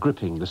for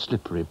gripping the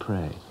slippery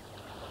prey.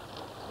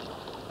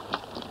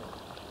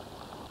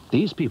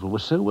 These people were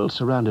so well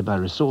surrounded by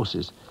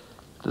resources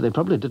that they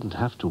probably didn't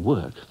have to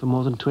work for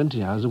more than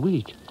 20 hours a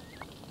week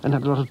and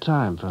had a lot of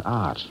time for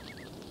art,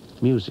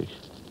 music,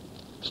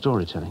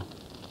 storytelling.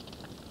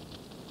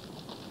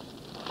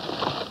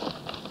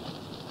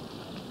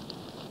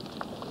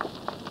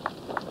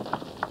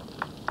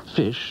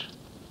 Fish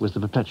was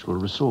the perpetual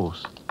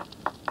resource,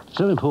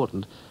 so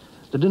important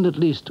that in at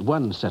least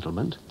one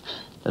settlement,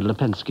 at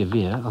Lepenske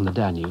Veer on the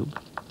Danube,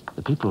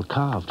 the people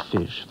carved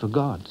fish for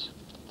gods.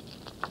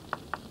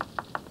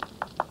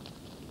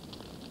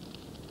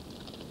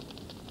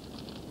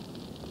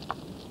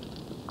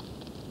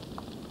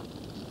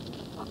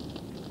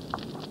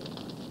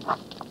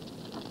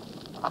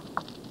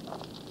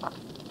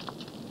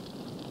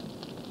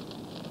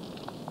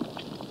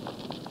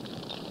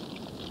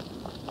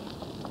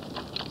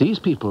 These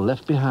people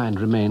left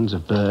behind remains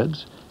of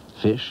birds,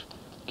 fish,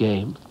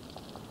 game,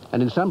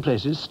 and in some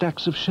places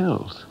stacks of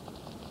shells.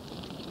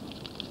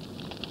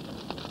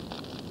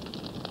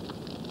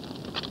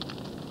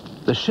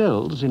 The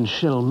shells in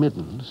shell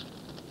middens,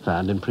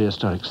 found in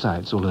prehistoric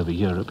sites all over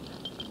Europe,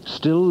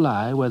 still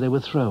lie where they were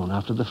thrown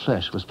after the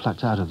flesh was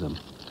plucked out of them,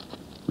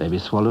 maybe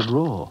swallowed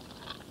raw,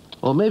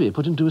 or maybe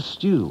put into a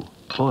stew,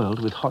 boiled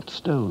with hot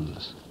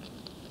stones.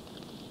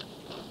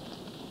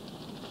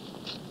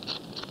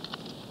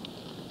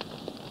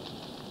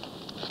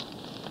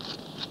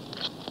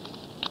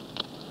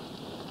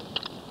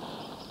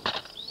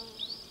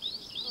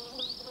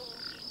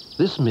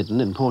 This midden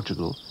in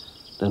Portugal,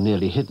 though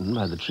nearly hidden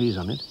by the trees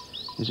on it,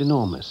 is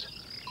enormous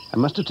and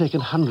must have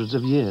taken hundreds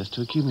of years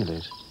to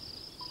accumulate.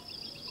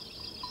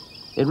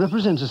 It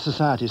represents a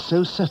society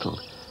so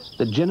settled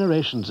that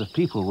generations of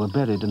people were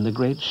buried in the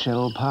great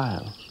shell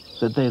pile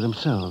that they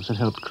themselves had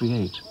helped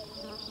create.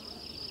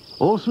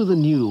 All through the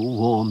new,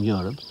 warm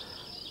Europe,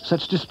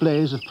 such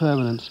displays of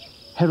permanence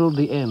herald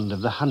the end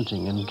of the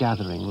hunting and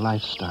gathering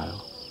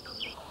lifestyle.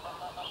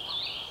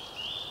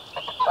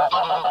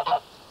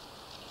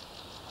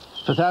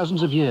 For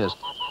thousands of years,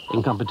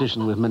 in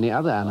competition with many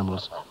other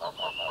animals,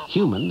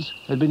 humans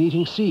had been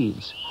eating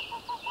seeds,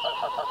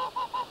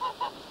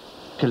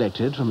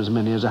 collected from as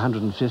many as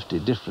 150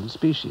 different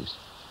species.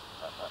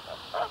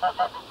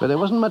 But there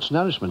wasn't much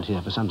nourishment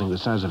here for something the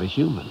size of a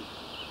human.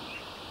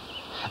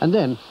 And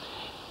then,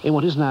 in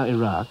what is now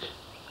Iraq,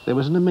 there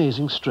was an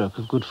amazing stroke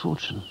of good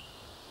fortune.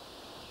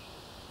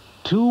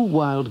 2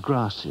 wild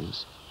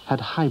grasses had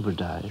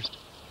hybridized,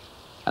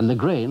 and the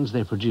grains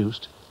they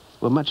produced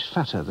were much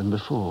fatter than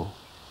before.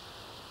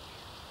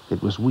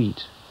 It was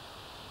wheat.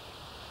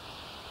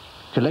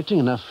 Collecting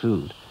enough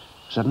food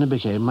suddenly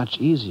became much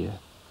easier.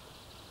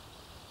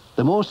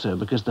 The more so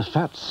because the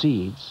fat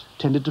seeds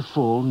tended to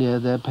fall near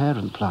their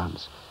parent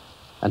plants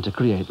and to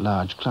create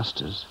large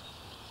clusters.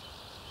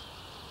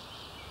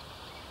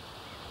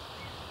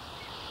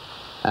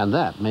 And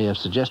that may have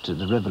suggested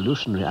the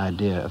revolutionary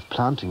idea of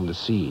planting the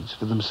seeds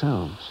for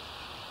themselves.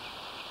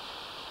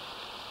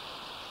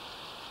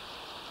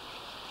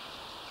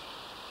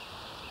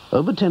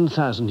 Over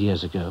 10,000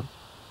 years ago,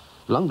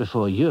 long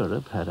before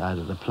Europe had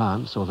either the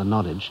plants or the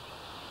knowledge,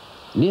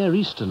 Near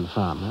Eastern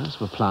farmers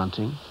were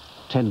planting,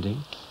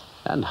 tending,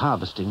 and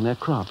harvesting their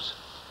crops.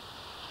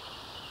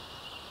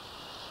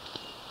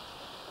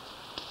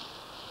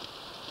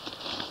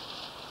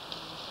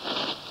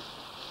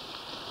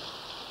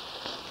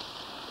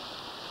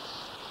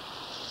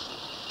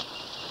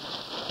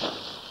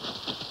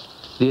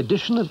 The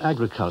addition of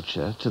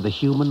agriculture to the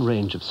human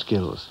range of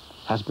skills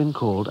has been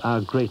called our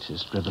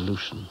greatest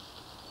revolution.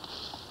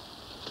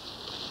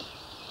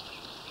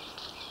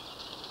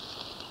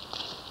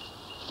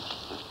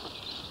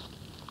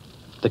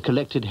 The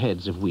collected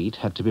heads of wheat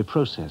had to be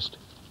processed.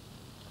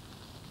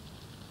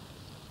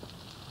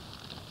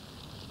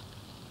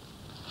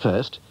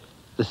 First,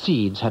 the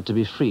seeds had to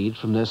be freed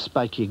from their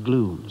spiky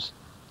glooms.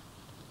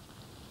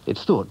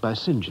 It's thought by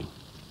singeing.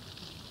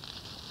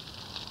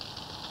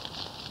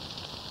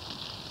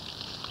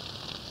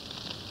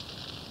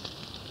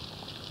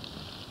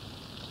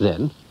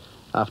 Then,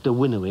 after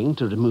winnowing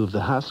to remove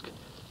the husk,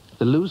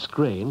 the loose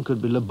grain could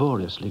be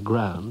laboriously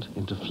ground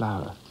into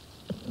flour.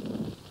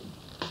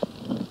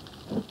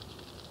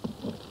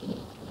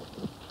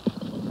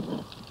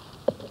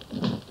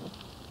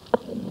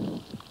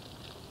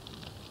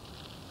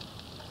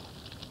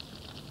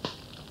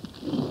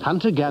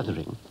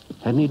 Hunter-gathering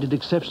had needed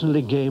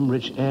exceptionally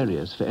game-rich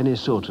areas for any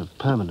sort of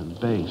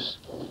permanent base.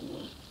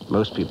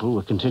 Most people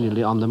were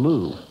continually on the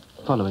move,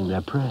 following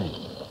their prey.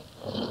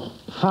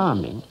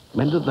 Farming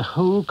meant that the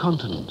whole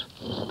continent,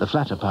 the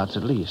flatter parts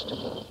at least,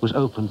 was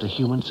open to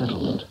human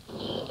settlement.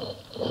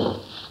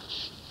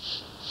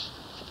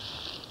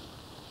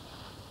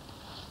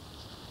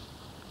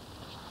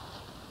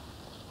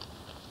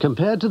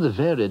 Compared to the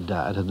varied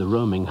diet of the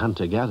roaming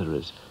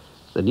hunter-gatherers,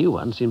 the new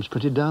one seems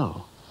pretty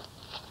dull.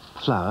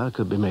 Flour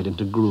could be made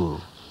into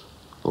gruel,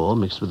 or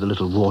mixed with a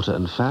little water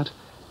and fat,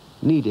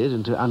 kneaded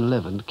into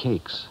unleavened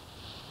cakes.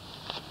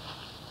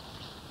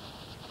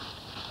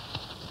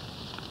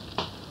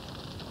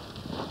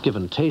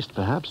 Given taste,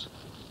 perhaps,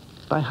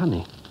 by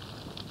honey.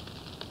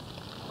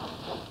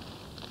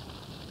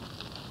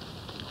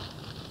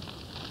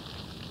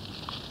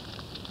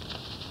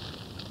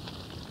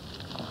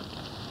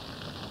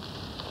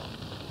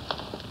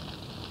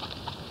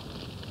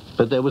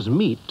 But there was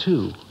meat,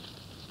 too,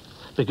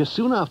 because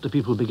soon after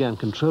people began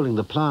controlling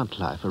the plant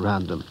life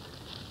around them,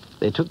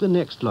 they took the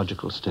next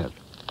logical step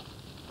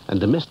and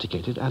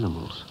domesticated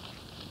animals.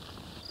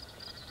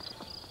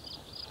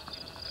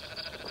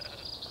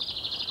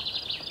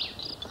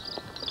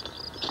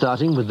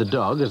 Starting with the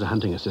dog as a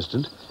hunting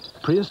assistant,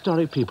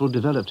 prehistoric people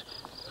developed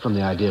from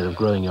the idea of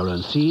growing your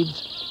own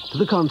seeds to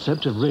the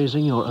concept of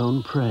raising your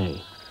own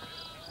prey,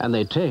 and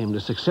they tamed a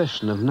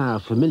succession of now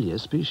familiar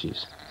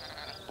species.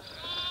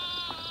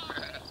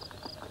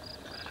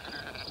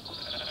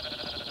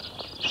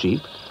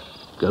 Sheep,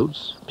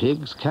 goats,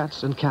 pigs,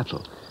 cats and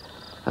cattle,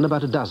 and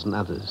about a dozen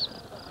others.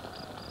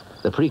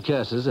 The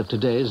precursors of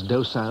today's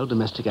docile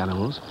domestic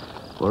animals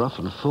were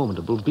often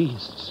formidable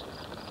beasts.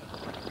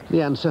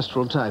 The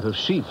ancestral type of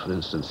sheep, for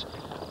instance,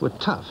 were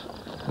tough,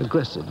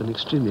 aggressive and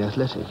extremely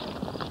athletic.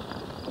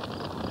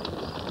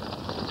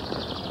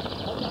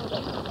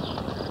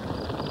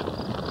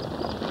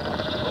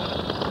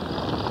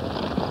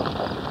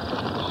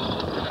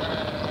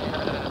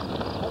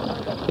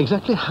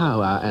 Exactly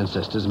how our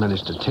ancestors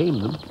managed to tame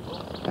them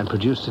and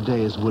produce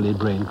today's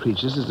woolly-brained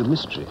creatures is a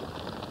mystery,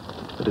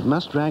 but it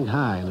must rank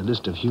high in the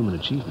list of human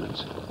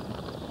achievements.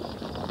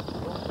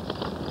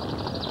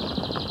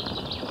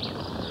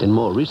 In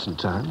more recent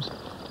times,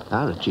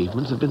 our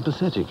achievements have been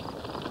pathetic.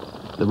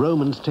 The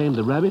Romans tamed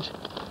the rabbit,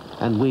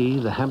 and we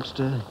the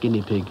hamster,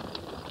 guinea pig,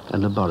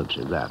 and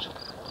laboratory rat.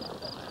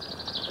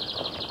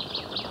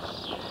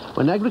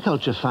 When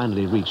agriculture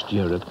finally reached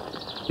Europe,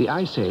 the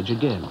Ice Age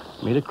again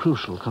made a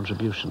crucial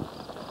contribution.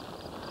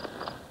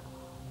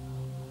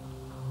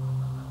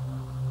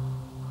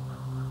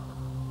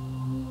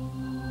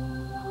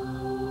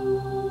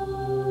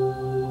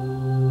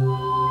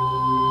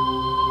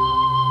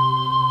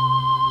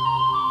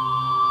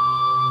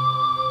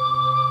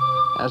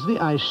 As the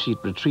ice sheet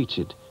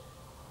retreated,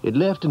 it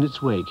left in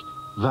its wake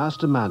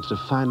vast amounts of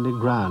finely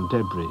ground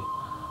debris,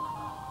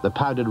 the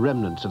powdered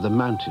remnants of the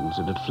mountains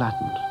it had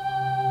flattened.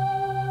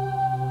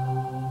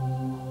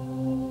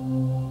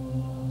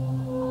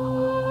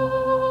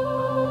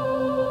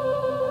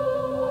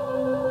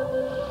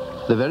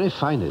 The very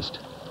finest,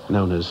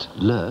 known as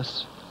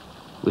loess,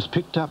 was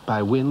picked up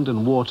by wind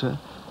and water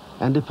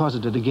and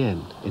deposited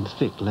again in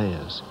thick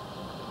layers.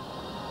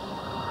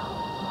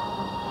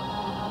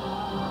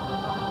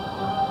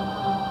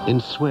 In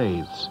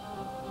swathes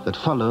that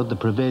followed the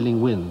prevailing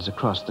winds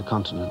across the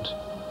continent.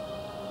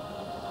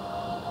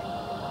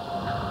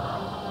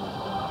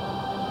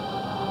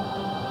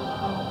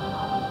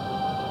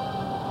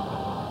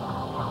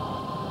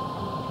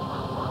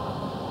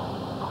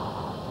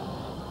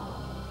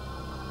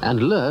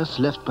 And loess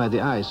left by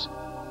the ice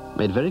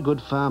made very good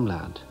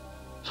farmland,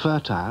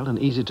 fertile and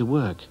easy to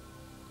work.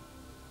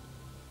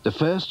 The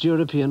first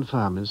European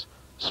farmers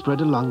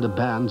spread along the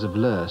bands of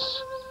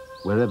loess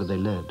wherever they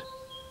led.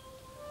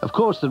 Of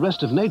course, the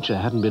rest of nature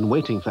hadn't been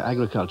waiting for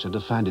agriculture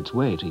to find its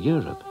way to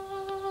Europe.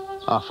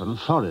 Often,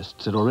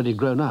 forests had already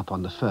grown up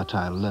on the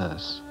fertile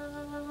loess.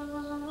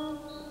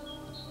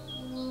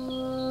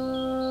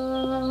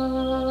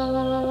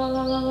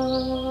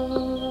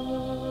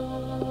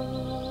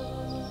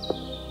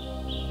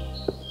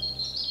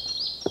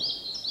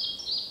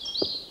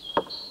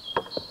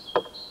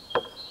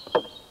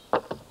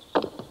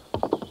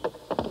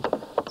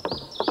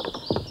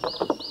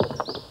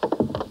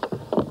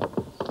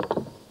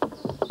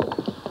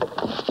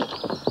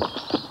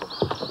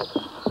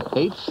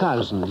 Eight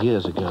 8,000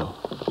 years ago,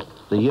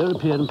 the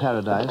European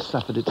paradise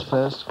suffered its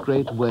first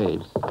great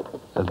wave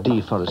of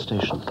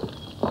deforestation.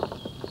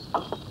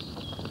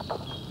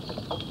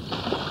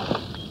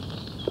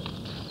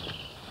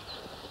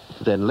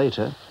 Then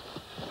later,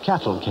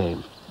 cattle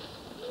came,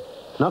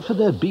 not for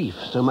their beef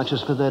so much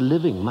as for their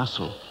living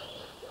muscle,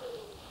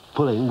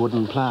 pulling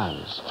wooden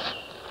plows.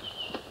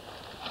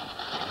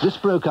 This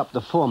broke up the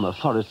former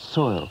forest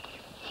soil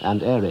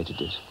and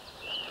aerated it,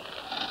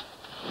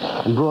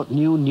 and brought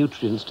new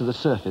nutrients to the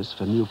surface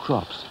for new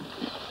crops.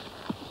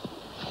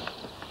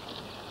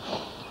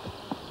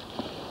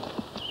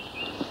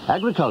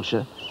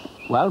 Agriculture,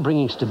 while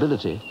bringing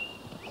stability,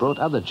 brought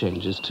other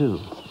changes too.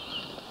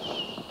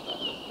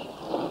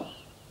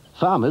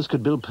 Farmers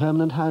could build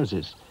permanent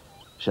houses,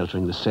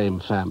 sheltering the same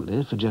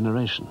family for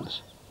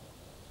generations.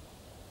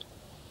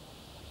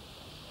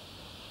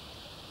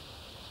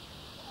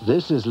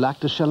 This is Lac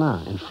de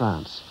Chalin in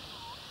France,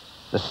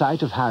 the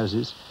site of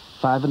houses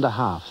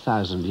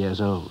 5,500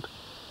 years old,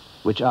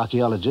 which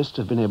archaeologists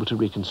have been able to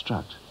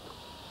reconstruct.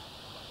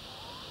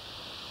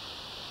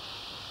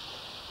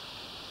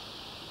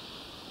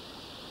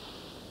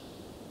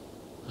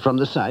 From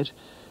the site,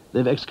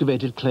 they've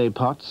excavated clay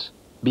pots,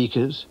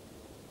 beakers,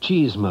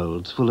 cheese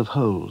molds full of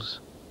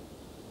holes.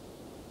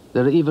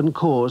 There are even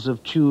cores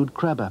of chewed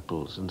crab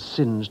apples and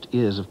singed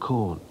ears of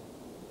corn.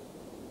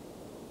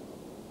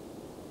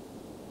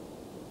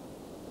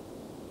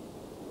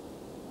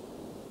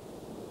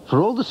 For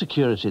all the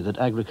security that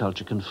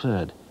agriculture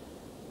conferred,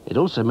 it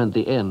also meant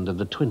the end of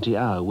the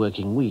 20-hour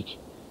working week.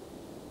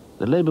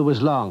 The labor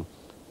was long,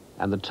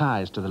 and the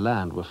ties to the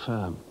land were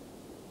firm.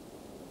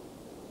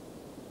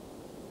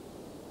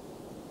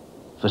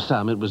 For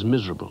some, it was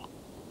miserable.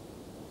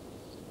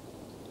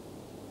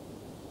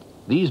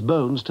 These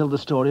bones tell the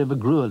story of a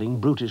grueling,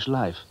 brutish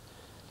life.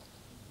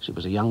 She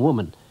was a young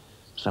woman,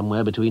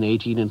 somewhere between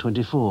 18 and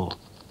 24.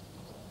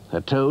 Her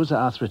toes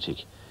are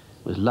arthritic,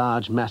 with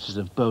large masses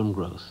of bone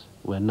growth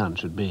where none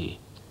should be,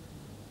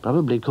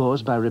 probably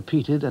caused by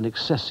repeated and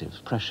excessive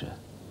pressure.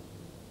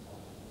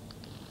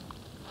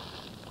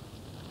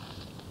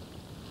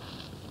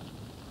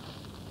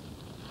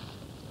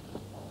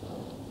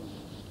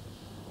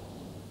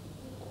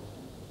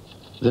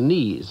 The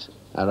knees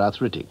are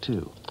arthritic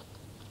too.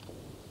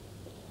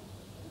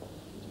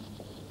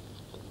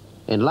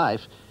 In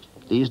life,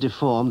 these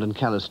deformed and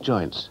calloused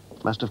joints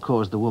must have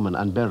caused the woman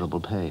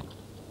unbearable pain.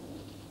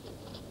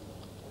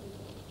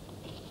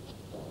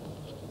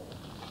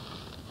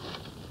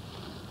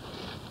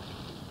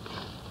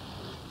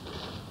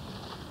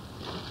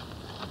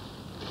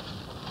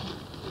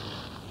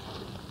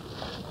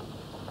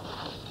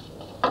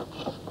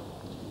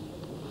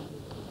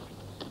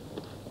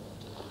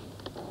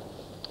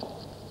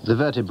 The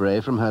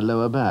vertebrae from her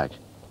lower back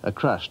are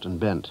crushed and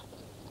bent.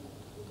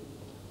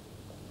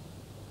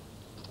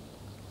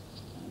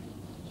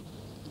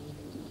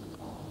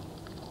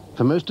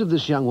 For most of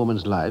this young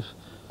woman's life,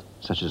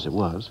 such as it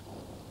was,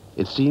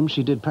 it seems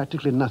she did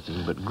practically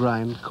nothing but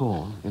grind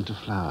corn into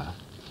flour.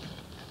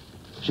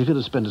 She could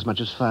have spent as much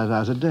as 5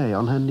 hours a day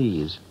on her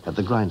knees at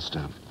the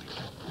grindstone.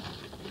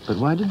 But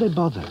why did they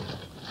bother?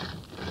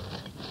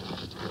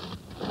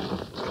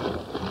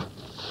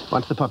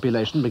 Once the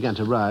population began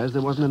to rise,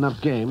 there wasn't enough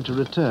game to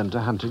return to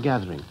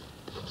hunter-gathering,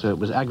 so it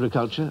was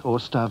agriculture or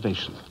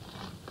starvation.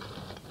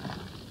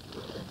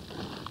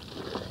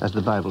 As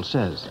the Bible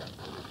says,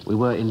 we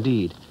were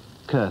indeed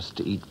cursed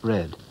to eat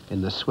bread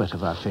in the sweat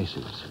of our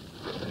faces.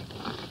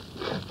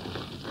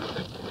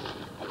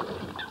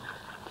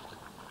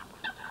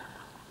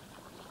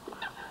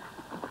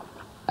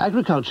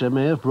 Agriculture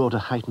may have brought a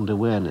heightened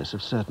awareness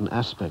of certain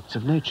aspects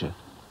of nature.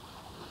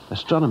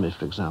 Astronomy,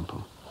 for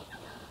example.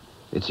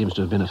 It seems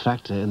to have been a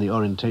factor in the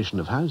orientation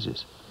of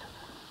houses.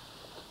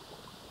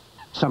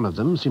 Some of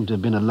them seem to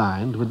have been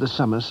aligned with the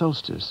summer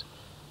solstice.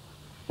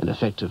 An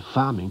effect of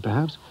farming,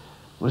 perhaps,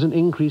 was an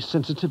increased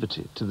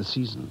sensitivity to the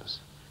seasons.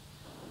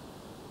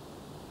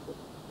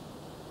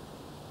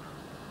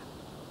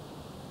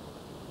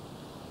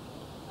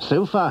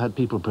 So far had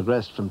people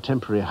progressed from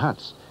temporary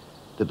huts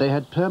that they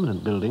had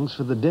permanent buildings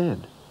for the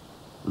dead,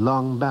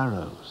 long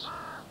barrows.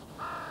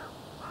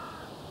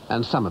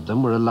 And some of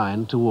them were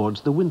aligned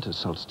towards the winter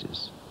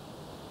solstice.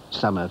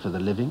 Summer for the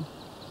living,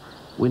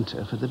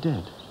 winter for the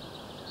dead.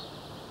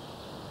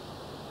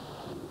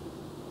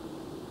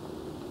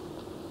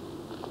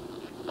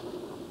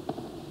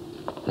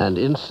 And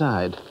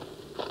inside,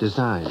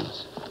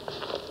 designs,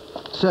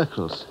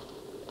 circles,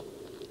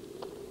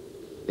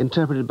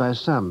 interpreted by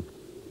some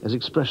as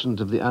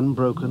expressions of the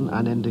unbroken,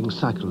 unending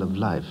cycle of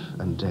life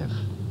and death.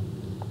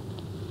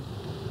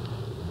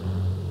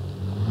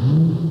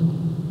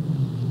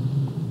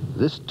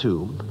 This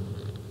tomb,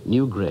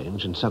 New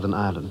Grange in Southern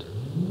Ireland,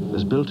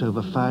 was built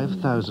over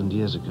 5,000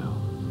 years ago.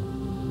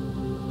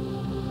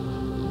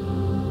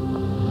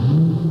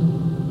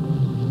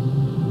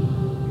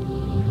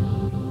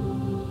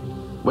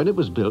 When it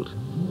was built,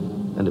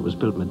 and it was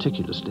built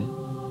meticulously,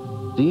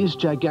 these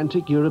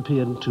gigantic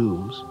European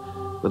tombs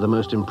were the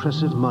most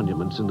impressive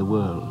monuments in the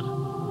world.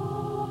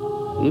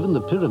 Even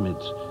the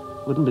pyramids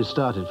wouldn't be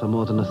started for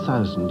more than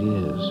 1,000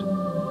 years.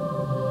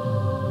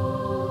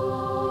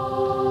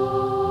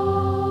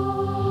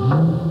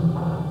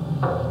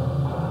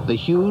 The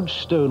huge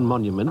stone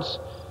monuments,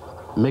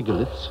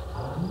 megaliths,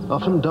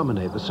 often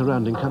dominate the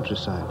surrounding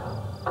countryside.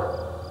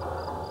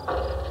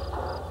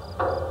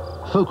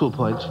 Focal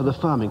points for the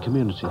farming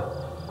community,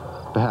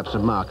 perhaps a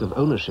mark of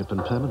ownership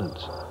and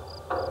permanence.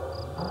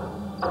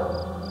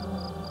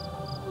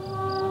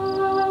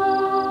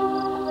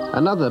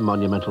 Another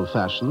monumental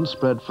fashion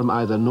spread from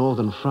either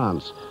northern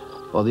France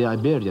or the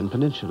Iberian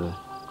Peninsula.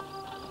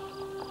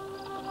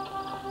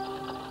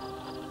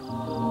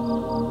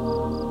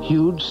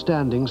 Huge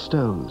standing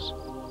stones,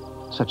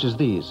 such as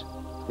these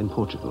in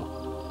Portugal.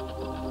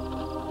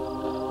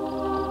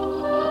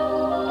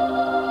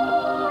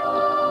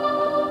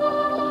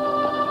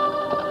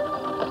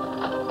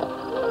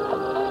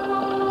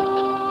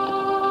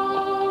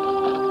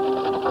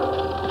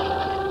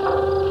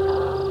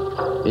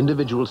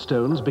 Individual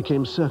stones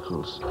became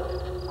circles.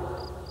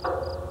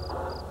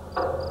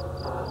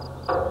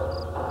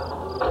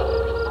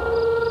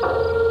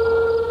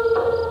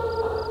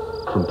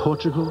 From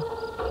Portugal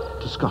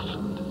to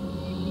Scotland.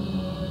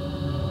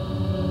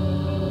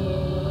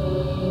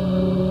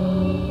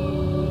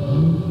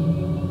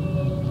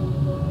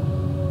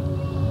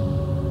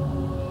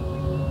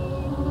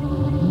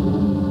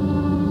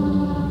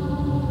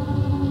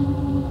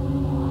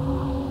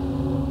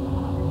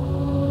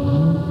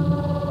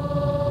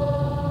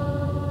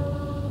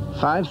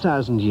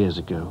 "5,000 years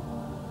ago,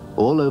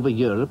 all over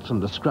Europe, from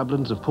the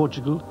scrublands of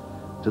Portugal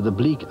to the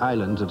bleak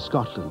islands of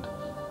Scotland,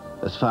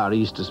 as far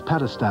east as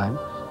Palestine,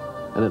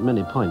 and at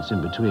many points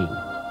in between,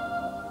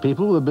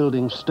 people were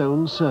building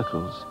stone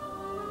circles,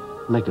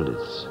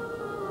 megaliths,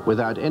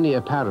 without any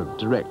apparent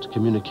direct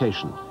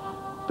communication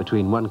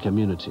between one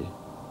community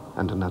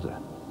and another.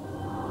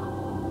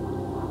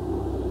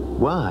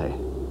 Why?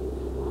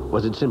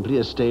 Was it simply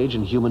a stage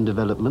in human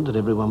development that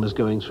everyone was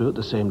going through at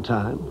the same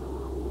time?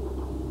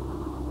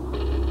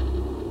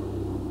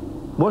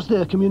 Was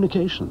there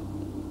communication?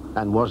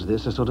 And was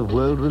this a sort of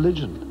world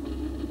religion?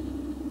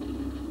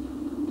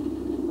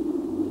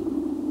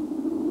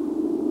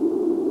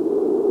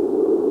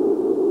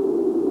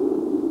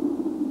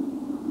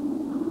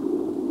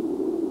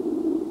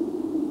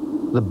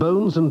 The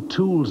bones and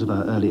tools of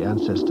our early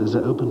ancestors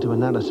are open to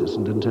analysis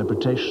and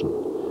interpretation,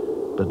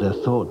 but their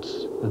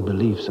thoughts and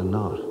beliefs are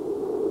not.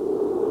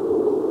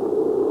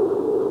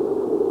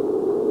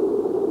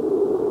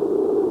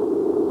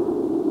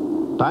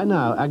 By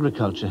now,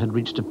 agriculture had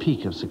reached a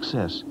peak of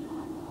success.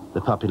 The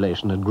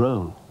population had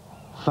grown.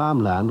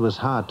 Farmland was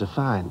hard to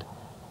find.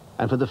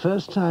 And for the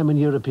first time in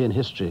European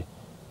history,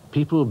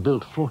 people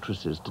built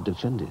fortresses to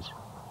defend it.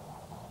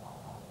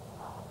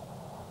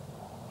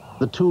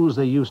 The tools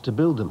they used to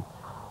build them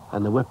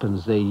and the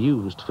weapons they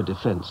used for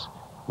defense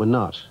were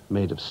not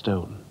made of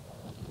stone.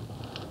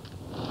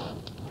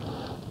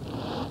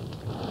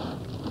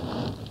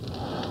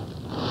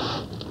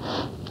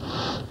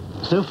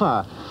 So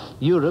far,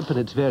 Europe and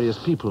its various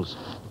peoples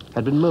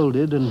had been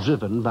molded and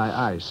driven by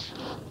ice.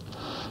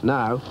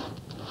 Now,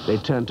 they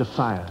turned to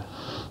fire.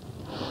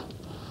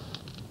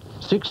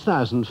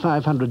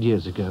 6,500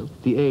 years ago,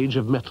 the age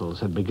of metals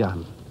had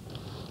begun.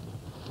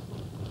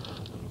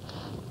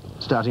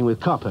 Starting with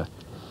copper,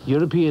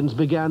 Europeans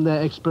began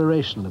their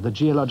exploration of the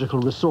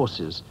geological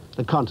resources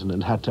the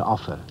continent had to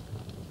offer.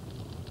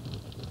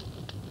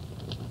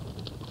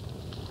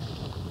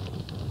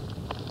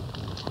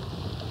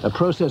 A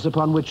process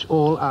upon which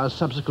all our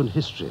subsequent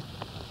history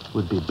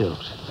would be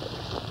built.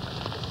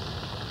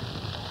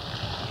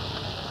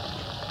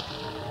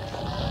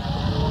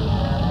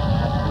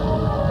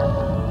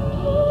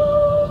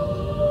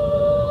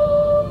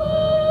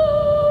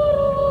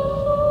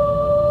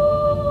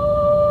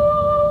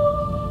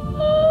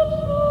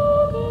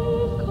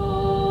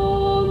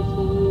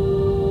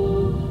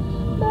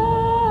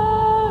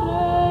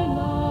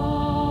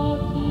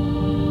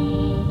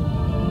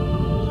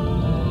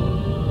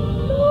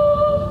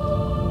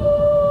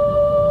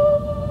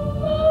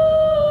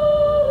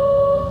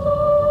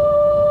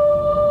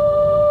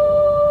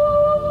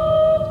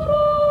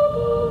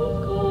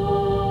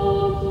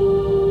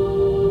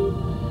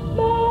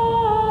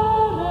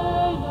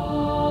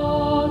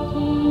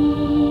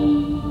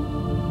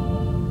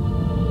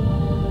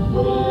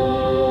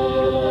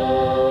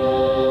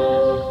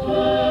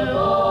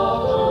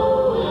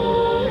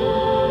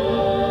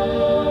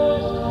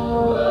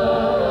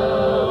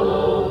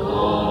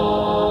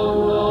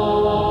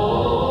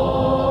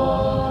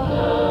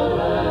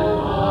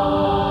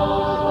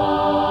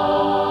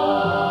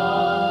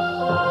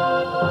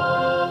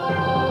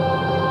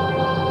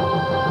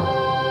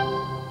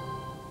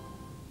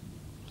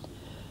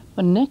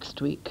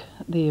 Next week,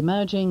 the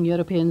emerging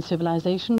European civilization